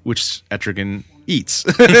bug, which Etrigan eats,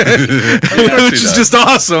 which is just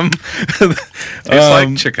awesome. It's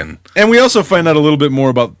like chicken. And we also find out a little bit more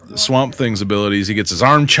about Swamp Thing's abilities. He gets his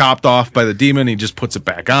arm chopped off by the demon. He just puts it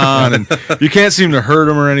back on, and you can't seem to hurt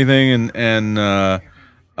him or anything.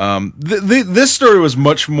 This story was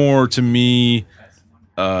much more to me,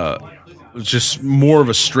 just more of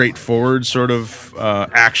a straightforward sort of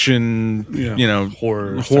action,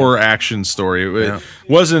 horror action story. It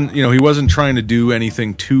wasn't, he wasn't trying to do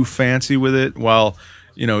anything too fancy with it. While,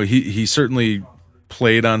 he certainly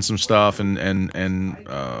played on some stuff and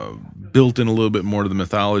built in a little bit more to the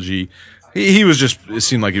mythology. He was just, it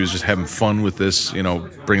seemed like he was just having fun with this,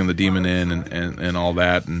 bringing the demon in and all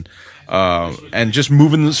that. And just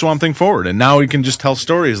moving the Swamp Thing forward. And now he can just tell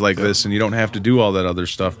stories like this, and you don't have to do all that other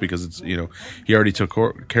stuff because it's, he already took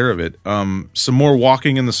care of it. Some more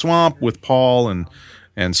walking in the swamp with Paul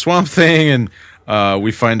and Swamp Thing, and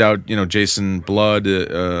we find out, Jason Blood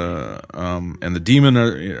and the demon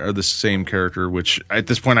are the same character, which at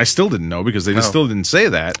this point I still didn't know because they still didn't say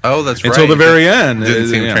that. Oh, that's right. Until the very end. Didn't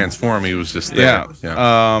see him transform. He was just there.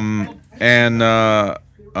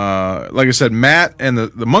 Like I said, Matt and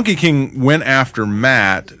the Monkey King went after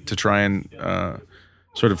Matt to try and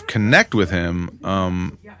sort of connect with him.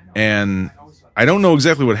 And I don't know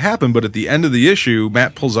exactly what happened, but at the end of the issue,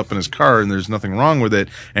 Matt pulls up in his car and there's nothing wrong with it,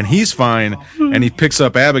 and he's fine. And he picks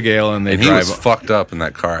up Abigail and he was fucked up in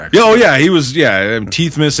that car accident. Oh yeah, he was. Yeah,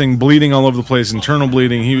 teeth missing, bleeding all over the place, internal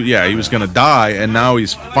bleeding. He was going to die, and now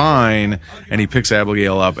he's fine. And he picks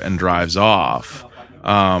Abigail up and drives off.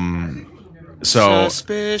 So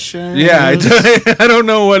suspicion. Yeah, I don't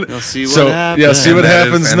know what. You'll see what happens. Yeah, see what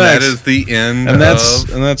happens next. That is the end. And that's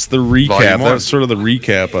the recap. That's sort of the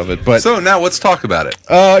recap of it. But so now let's talk about it.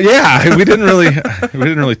 Yeah, we didn't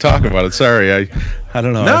really talk about it. Sorry, I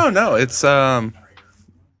don't know. No, it's I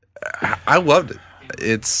loved it.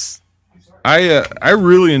 It's I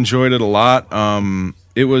really enjoyed it a lot.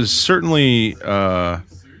 It was certainly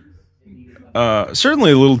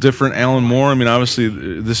certainly a little different Alan Moore. I mean, obviously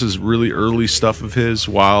this is really early stuff of his,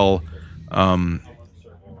 while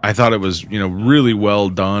I thought it was, really well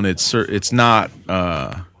done. It's not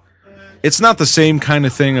the same kind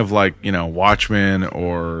of thing of like, Watchmen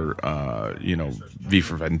or V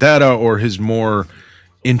for Vendetta or his more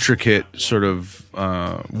intricate sort of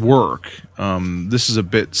work. This is a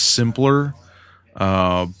bit simpler.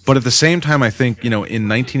 But at the same time, I think, in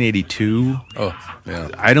 1982,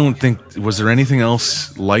 I don't think, was there anything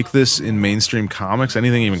else like this in mainstream comics?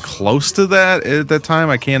 Anything even close to that at that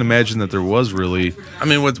time? I can't imagine that there was really. I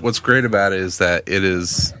mean, what's great about it is that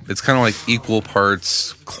it's kind of like equal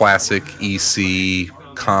parts classic EC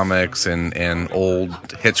comics and old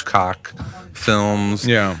Hitchcock films.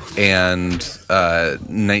 Yeah. And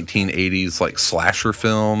 1980s like slasher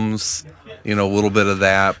films. A little bit of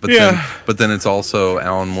that, but then it's also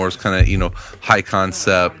Alan Moore's kind of high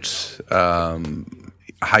concept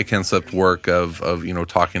work of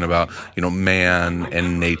talking about man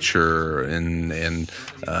and nature and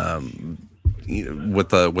with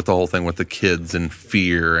the whole thing with the kids and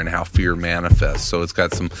fear and how fear manifests. So it's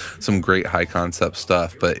got some great high concept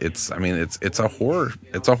stuff, but it's a horror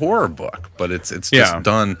book, but it's just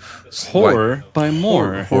done horror by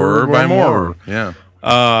Moore. Horror by Moore. Yeah.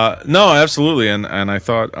 No, absolutely, and I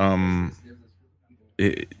thought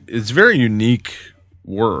it's very unique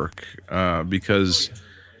work because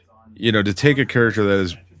to take a character that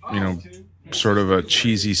is sort of a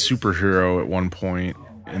cheesy superhero at one point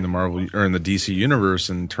in the Marvel or in the DC universe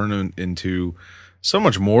and turn it into so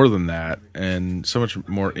much more than that and so much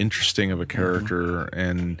more interesting of a character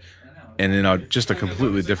and just a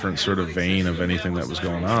completely different sort of vein of anything that was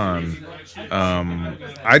going on.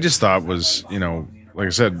 I just thought was like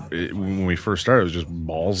I said, when we first started, it was just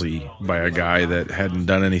ballsy by a guy that hadn't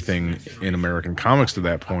done anything in American comics to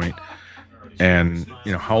that point. And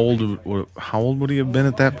how old would he have been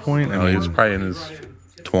at that point? I mean, he was probably in his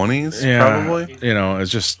 20s, probably. It's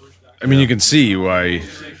just. I mean, you can see why.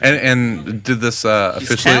 And did this officially?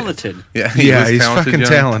 He's talented. Yeah, he's fucking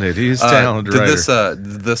talented. He's talented.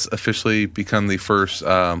 Did this officially become the first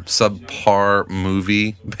subpar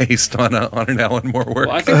movie based on an Alan Moore work?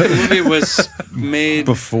 Well, I think the movie was made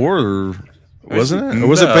before, wasn't it?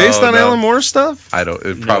 Was it based on Alan Moore stuff? I don't.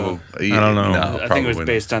 It probably. I don't know. No, I think it was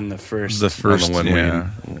based on the first. One. Yeah.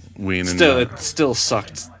 It still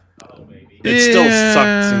sucked. It still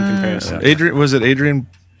sucked in comparison. Was it Adrian?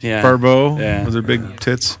 Yeah. Barbeau with their big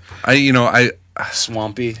tits. I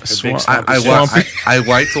swampy. I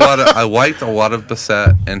liked a lot of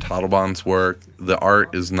Bissett and Tatelbaum's work. The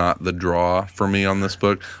art is not the draw for me on this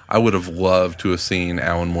book. I would have loved to have seen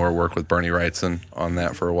Alan Moore work with Bernie Wrightson on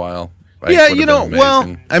that for a while.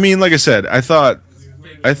 Well, I mean, like I said, I thought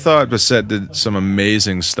Bissett did some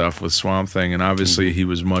amazing stuff with Swamp Thing, and obviously he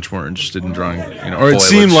was much more interested in drawing, or it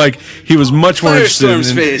seemed like he was much more interested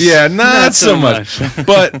in, not so much.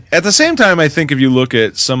 But at the same time, I think if you look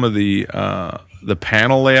at some of the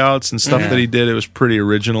panel layouts and stuff that he did, it was pretty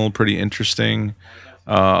original, pretty interesting.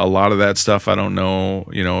 A lot of that stuff, I don't know,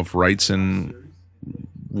 if Wrightson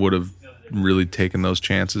would have really taken those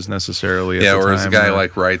chances necessarily. Or as a guy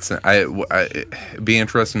like Wrightson, it'd be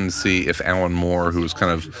interesting to see if Alan Moore, who was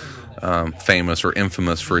kind of famous or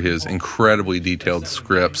infamous for his incredibly detailed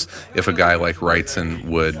scripts, if a guy like Wrightson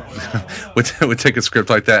would take a script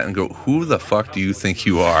like that and go, "Who the fuck do you think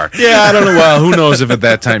you are?" Yeah, I don't know. Well, who knows if at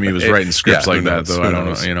that time he was writing scripts like that, though. I don't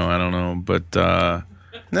know. I don't know, but.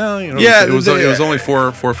 No, it was only 4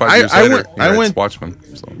 or 5 years later. I went Watchmen.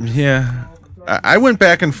 So. Yeah. I went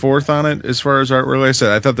back and forth on it as far as artwork. Like I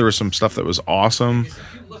said, I thought there was some stuff that was awesome,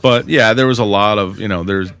 but yeah, there was a lot of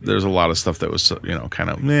there's a lot of stuff that was kind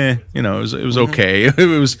of it was okay. It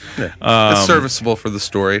was it's serviceable for the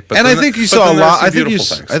story. But and I think you saw a lot. I think you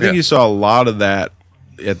saw a lot of that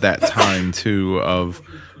at that time too. Of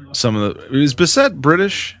some of the is Bissett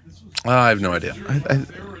British? I have no idea.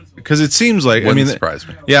 Because it seems like wouldn't surprise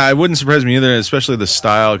me. Yeah, it wouldn't surprise me either, especially the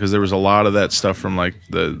style. Because there was a lot of that stuff from like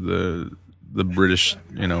the British,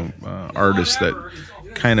 artist that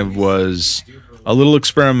kind of was a little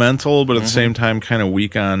experimental, but at the same time kind of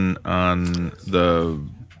weak on the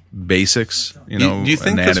basics. Do you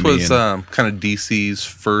think this was kind of DC's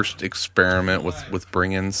first experiment with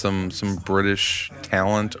bringing some British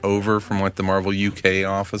talent over from like the Marvel UK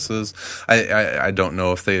offices? I don't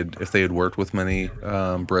know if they had worked with many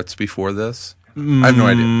Brits before this. I have no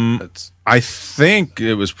idea. I think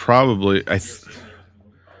it was probably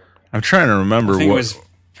I'm trying to remember what.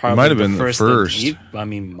 It might have been the first.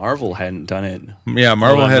 Marvel hadn't done it. Yeah,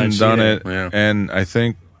 Marvel hadn't done it, and I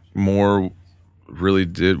think Moore really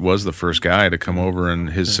was the first guy to come over, and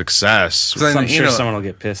his success. I'm sure someone will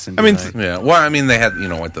get pissed. And they had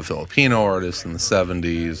like the Filipino artists in the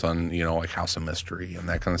 70s on like House of Mystery and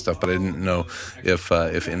that kind of stuff. But I didn't know if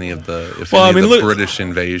any of the British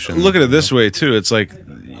invasion. Look at it this way too. It's like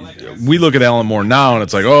we look at Alan Moore now, and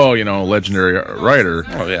it's like, legendary writer.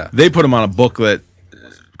 Oh yeah, they put him on a book that,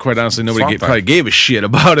 quite honestly, nobody probably gave a shit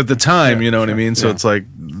about at the time. You know what I mean? So it's like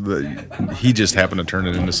he just happened to turn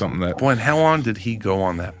it into something that. Boy, and how long did he go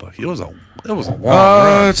on that book? It was a long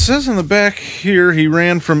run. It says in the back here he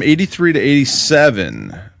ran from 83 to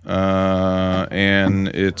 87, and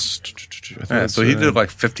it's. So he did like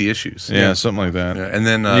 50 issues. Yeah, something like that. Yeah. And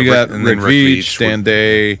then you got Rick Veitch, Stan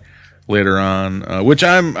Day later on, which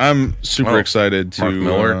I'm super excited to. Mark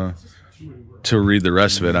Miller. To read the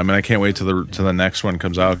rest of it. I mean, I can't wait till the next one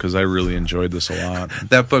comes out because I really enjoyed this a lot.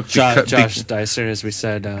 That book, Josh Dicer, as we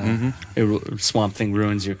said, Swamp Thing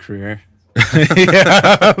ruins your career. Right,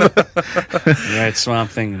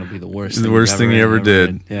 Swamp Thing, it'll be the worst. The worst thing you ever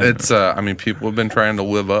did. Yeah. It's. People have been trying to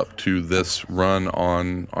live up to this run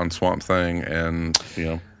on Swamp Thing, and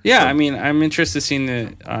Yeah, I mean, I'm interested in seeing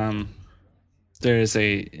the. There is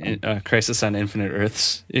a Crisis on Infinite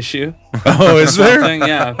Earths issue. Oh, is there?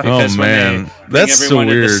 Yeah. Because man, that's so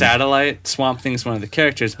weird. The satellite, Swamp Thing's one of the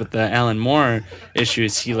characters, but the Alan Moore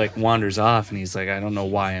issues, he like wanders off and he's like, I don't know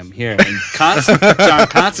why I'm here. And John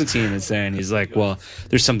Constantine is there, and he's like, well,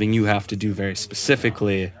 there's something you have to do very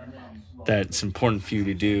specifically that's important for you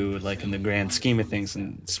to do, like in the grand scheme of things.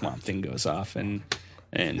 And Swamp Thing goes off and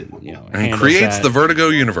creates the Vertigo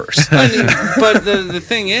universe. But the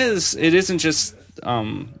thing is, it isn't just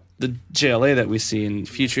the JLA that we see in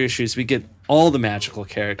future issues. We get all the magical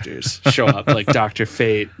characters show up, like Dr.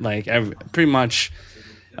 Fate, like pretty much.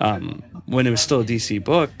 When it was still a DC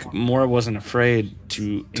book, Moore wasn't afraid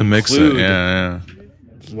to mix it. Yeah.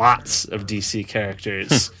 Lots of DC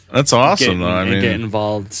characters. That's awesome, get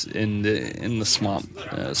involved in the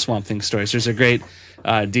Swamp Thing stories. There's a great.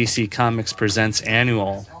 DC Comics Presents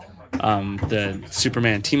annual, the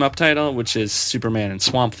Superman team-up title, which is Superman and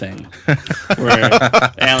Swamp Thing, where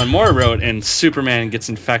Alan Moore wrote, and Superman gets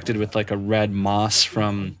infected with like a red moss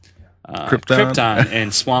from Krypton,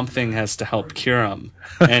 and Swamp Thing has to help cure him.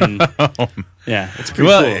 And it's pretty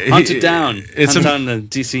cool. Hunt it down. Hunt down the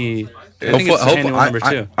DC. I think it's annual number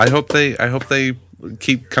 2. I hope they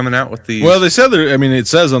keep coming out with these. Well, they said it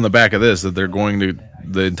says on the back of this that they're going to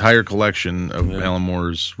the entire collection of Alan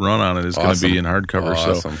Moore's run on it is going to be in hardcover.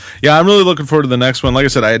 Awesome. So, yeah, I'm really looking forward to the next one. Like I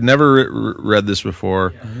said, I had never read this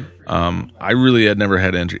before. I really had never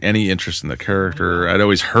had any interest in the character. I'd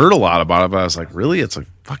always heard a lot about it, but I was like, really? It's a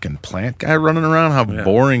fucking plant guy running around? How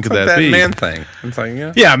boring could that be? Man-Thing. It's like,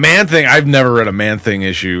 Man-Thing. I've never read a Man-Thing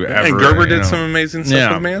issue ever. And Gerber did some amazing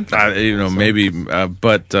stuff with Man-Thing. Maybe,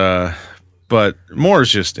 but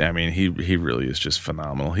Moore's just, I mean, he really is just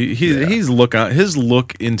phenomenal. His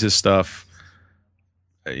look into stuff,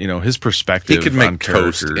 his perspective. He could make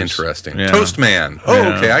Toast interesting. Yeah. Toast Man.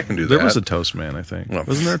 Okay, I can do that. There was a Toast Man, I think. Well,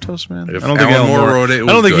 wasn't there a Toast Man? If Alan Moore wrote it, I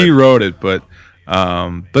don't think he wrote it, but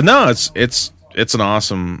no, it's an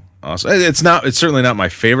awesome. It's certainly not my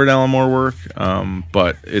favorite Alan Moore work,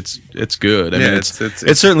 but it's good. I mean,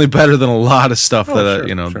 it's certainly better than a lot of stuff that's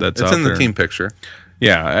it's out in the there. team picture.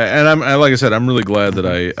 Yeah, and like I said, I'm really glad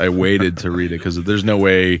that I waited to read it because there's no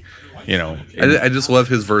way, I just love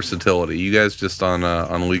his versatility. You guys just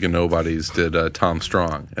on League of Nobodies did Tom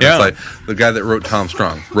Strong, and it's like the guy that wrote Tom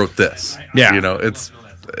Strong wrote this. Yeah,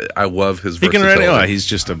 I love his versatility. He can write. He's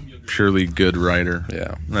just a purely good writer.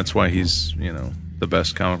 Yeah, and that's why he's the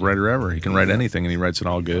best comic writer ever. He can write anything, and he writes it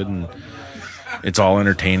all good, and it's all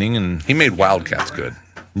entertaining. And he made Wildcats good.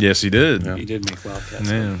 Yes, he did. Yeah. He did make Wildcats.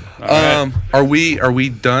 Yeah. Right. Are we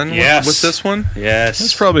done with this one? Yes.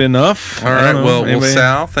 That's probably enough. All right. Well,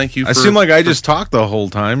 Sal, thank you. I seem like I just talked the whole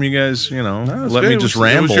time. You guys, let me just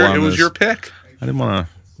ramble. It was your pick. I didn't want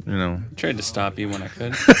to, I tried to stop you when I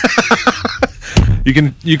could.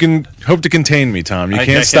 You can hope to contain me, Tom. You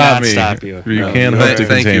can't stop me. Stop you. You can't hope to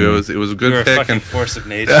contain me. It was a good pick. And force of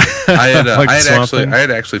nature. I had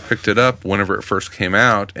actually picked it up whenever it first came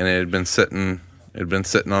out, and it had been sitting. It had been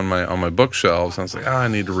sitting on my bookshelves. I was like, I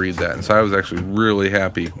need to read that, and so I was actually really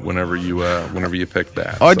happy whenever you picked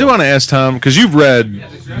that. Oh, I do want to ask Tom, because you've read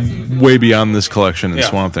way beyond this collection in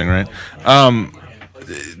Swamp Thing, right?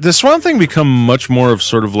 Does Swamp Thing become much more of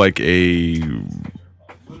sort of like a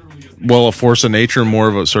force of nature, more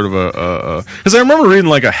of a sort of a because I remember reading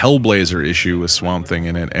like a Hellblazer issue with Swamp Thing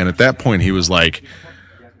in it, and at that point he was like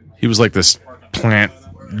this plant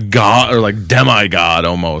god or like demigod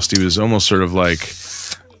almost. He was almost sort of like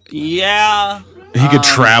he could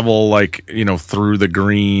travel like through the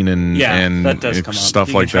green and that does come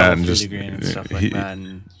stuff like that, and just stuff like that.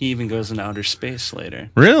 And he even goes into outer space later.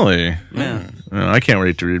 Really? Yeah. I can't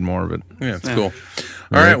wait to read more of it. Yeah, it's cool.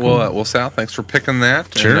 All right, well, Sal, thanks for picking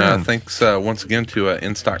that. Sure. And, thanks once again to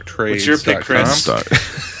InStockTrades.com. What's your pick, Chris?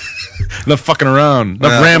 Enough fucking around.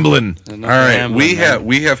 Enough rambling. All right, we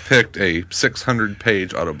have picked a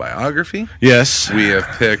 600-page autobiography. Yes. We have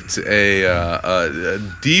picked a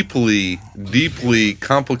deeply, deeply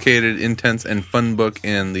complicated, intense, and fun book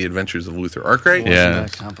in The Adventures of Luther Arkwright.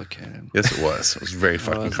 Wasn't that complicated? Yes, it was. It was very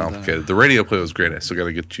fucking complicated. The radio play was great. I still got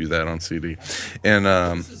to get you that on CD. And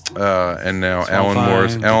now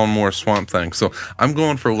Alan Moore's Swamp Thing. So I'm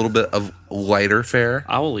going for a little bit of lighter fare.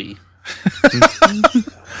 Owly.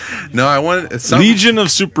 No, I wanted Legion of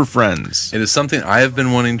Super Friends. It is something I have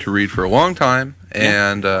been wanting to read for a long time,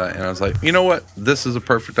 and I was like, you know what? This is a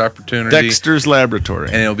perfect opportunity. Dexter's Laboratory,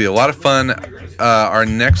 and it'll be a lot of fun. Our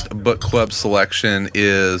next book club selection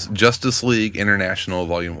is Justice League International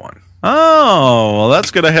Volume 1. Oh, well, that's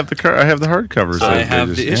good. I have the hardcovers. So I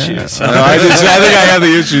have the issues. Yeah. I think I have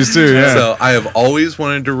the issues too. Yeah. So I have always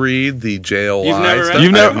wanted to read the JLI.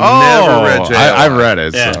 You've never read JLI. I've read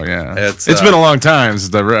it. Yeah. So yeah, it's been a long time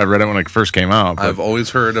since I read it when it first came out. I've always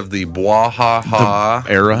heard of the Bwahaha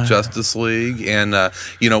era Justice League, and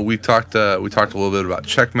we talked a little bit about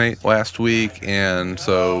Checkmate last week, and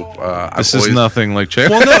so this is nothing like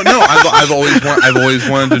Checkmate. Well, no. I've always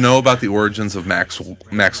wanted to know about the origins of Max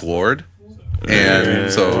Lord.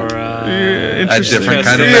 And so a different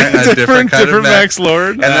kind of Max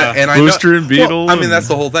Lord, and Booster and Beetle. Well, I mean, that's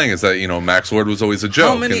the whole thing. Is that Max Lord was always a joke.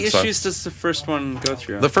 How many issues does the first one go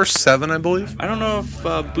through? The first 7, I believe. I don't know if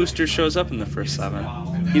Booster shows up in the first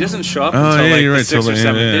 7. He doesn't show up until the 6th or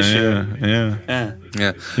 7th issue.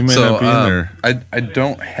 Yeah. He may not be in there. I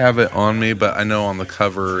don't have it on me, but I know on the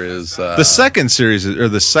cover is the second series or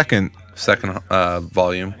the second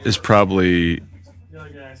volume is probably.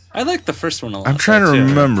 I like the first one a lot. I'm trying to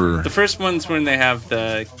remember. The first one's when they have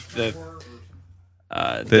the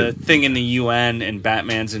the thing in the UN and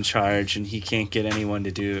Batman's in charge and he can't get anyone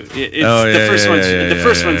to do it. The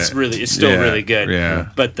first one's really really good. Yeah.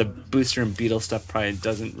 But the Booster and Beetle stuff probably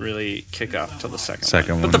doesn't really kick off till the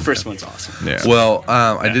second one. But the first one's awesome. Yeah. Well,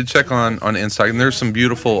 I did check on InStock, and there's some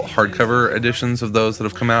beautiful hardcover editions of those that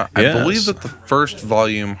have come out. I believe that the first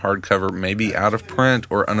volume hardcover may be out of print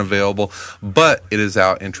or unavailable, but it is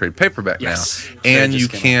out in trade paperback now. And you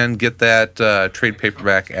can get that trade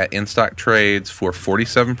paperback at InStock Trades for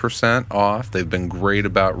 47% off. They've been great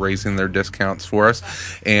about raising their discounts for us.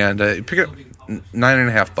 And pick it up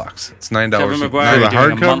 $9.50. It's $9. Kevin McGuire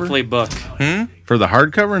doing a monthly book. For the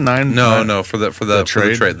hardcover, No, for the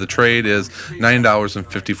trade. The trade is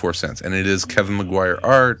 $9.54, and it is Kevin McGuire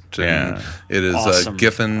art. And it is awesome.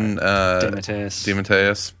 Giffen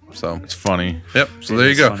DeMatteis. So it's funny. Yep. So there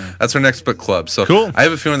you go. Funny. That's our next book club. So cool. I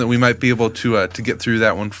have a feeling that we might be able to get through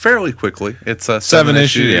that one fairly quickly. It's 7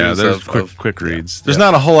 issues. Yeah, there's quick reads. There's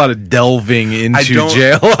not a whole lot of delving into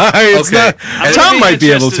JLI. Tom might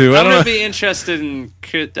be able to. I'm going to be interested in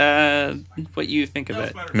what you think of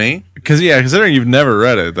it. Me? Considering you've never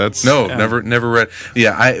read it. Never read.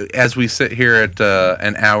 Yeah, as we sit here at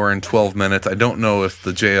an hour and 12 minutes, I don't know if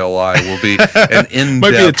the JLI will be an in-depth.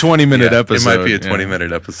 Might be a 20-minute episode. It might be a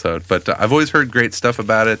 20-minute episode. But I've always heard great stuff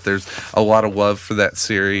about it. There's a lot of love for that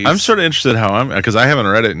series. I'm sort of interested because I haven't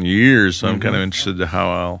read it in years, so I'm kind of interested to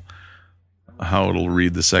how it'll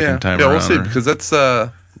read the second time around. Yeah, we'll see, because that's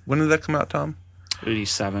when did that come out, Tom?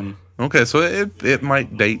 87. Okay, so it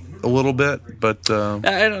might date a little bit, but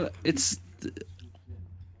I don't think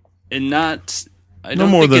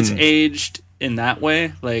it's aged in that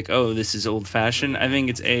way. Like, oh, this is old fashioned. I think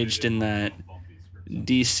it's aged in that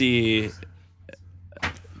DC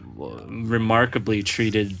remarkably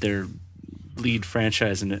treated their lead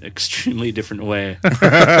franchise in an extremely different way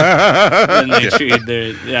than they treated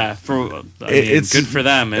their it's good for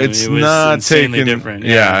them. It's it was not insanely different.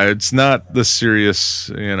 It's not the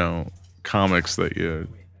serious comics that you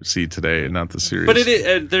see today, not the serious.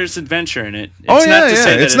 But there's adventure in it.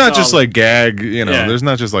 It's not just like gag. There's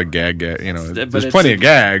not just like gag. There's plenty of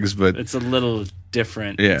gags, but it's a little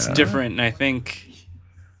different. Yeah. It's different, and I think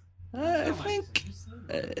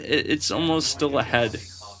it's almost still ahead.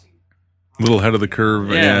 A little ahead of the curve.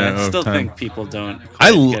 I still think people don't.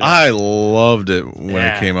 I loved it when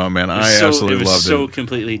it came out, man. I absolutely loved it. It was so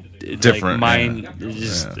completely different.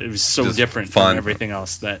 It was so just different from everything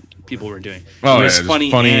else that people were doing. It was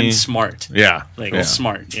funny and smart. Yeah.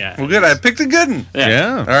 Smart. Yeah. Well, good. I picked a good one.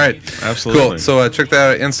 Yeah. All right. Absolutely. Cool. So check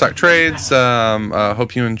that out at InStock Trades.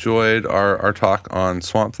 Hope you enjoyed our talk on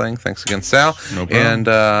Swamp Thing. Thanks again, Sal. No problem.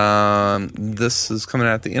 And this is coming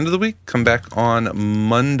out at the end of the week. Come back on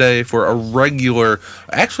Monday for a regular.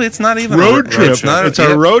 Actually, it's not even road trip. It's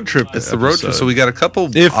our road trip. It's the road trip. So we got a couple.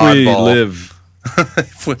 If we live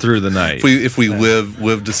through the night, if we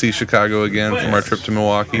live to see Chicago again from our trip to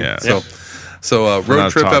Milwaukee. Yeah. So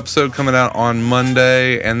road trip episode coming out on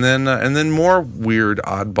Monday, and then more weird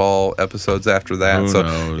oddball episodes after that. Who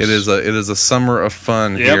knows? It is a summer of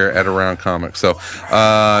fun here at Around Comics. So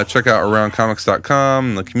check out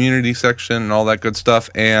AroundComics.com, the community section, and all that good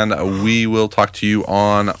stuff. And we will talk to you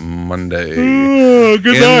on Monday.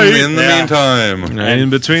 Good night. In the meantime,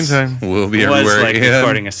 in between time, we'll be everywhere again.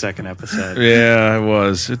 Recording a second episode. Yeah, it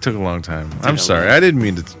was. It took a long time. I'm sorry. I didn't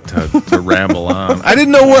mean to ramble on. I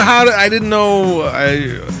didn't know I didn't know.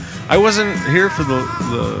 I wasn't here for the.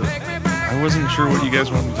 I wasn't sure what you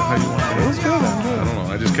guys wanted. How you wanted. It was good. I don't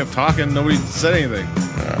know. I just kept talking. Nobody said anything. All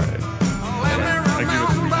right. I give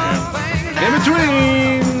it 3 jam. In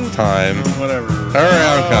between time. Whatever.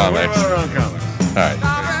 Around Comics. Around Comics. All right.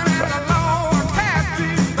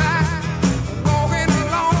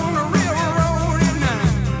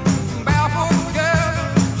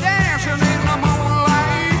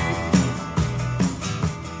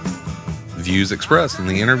 Views expressed in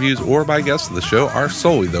the interviews or by guests of the show are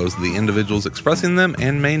solely those of the individuals expressing them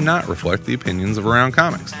and may not reflect the opinions of Around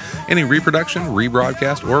Comics. Any reproduction,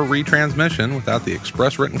 rebroadcast, or retransmission without the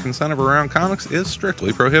express written consent of Around Comics is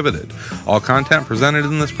strictly prohibited. All content presented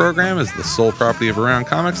in this program is the sole property of Around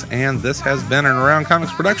Comics, and this has been an Around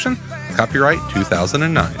Comics production. Copyright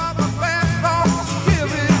 2009.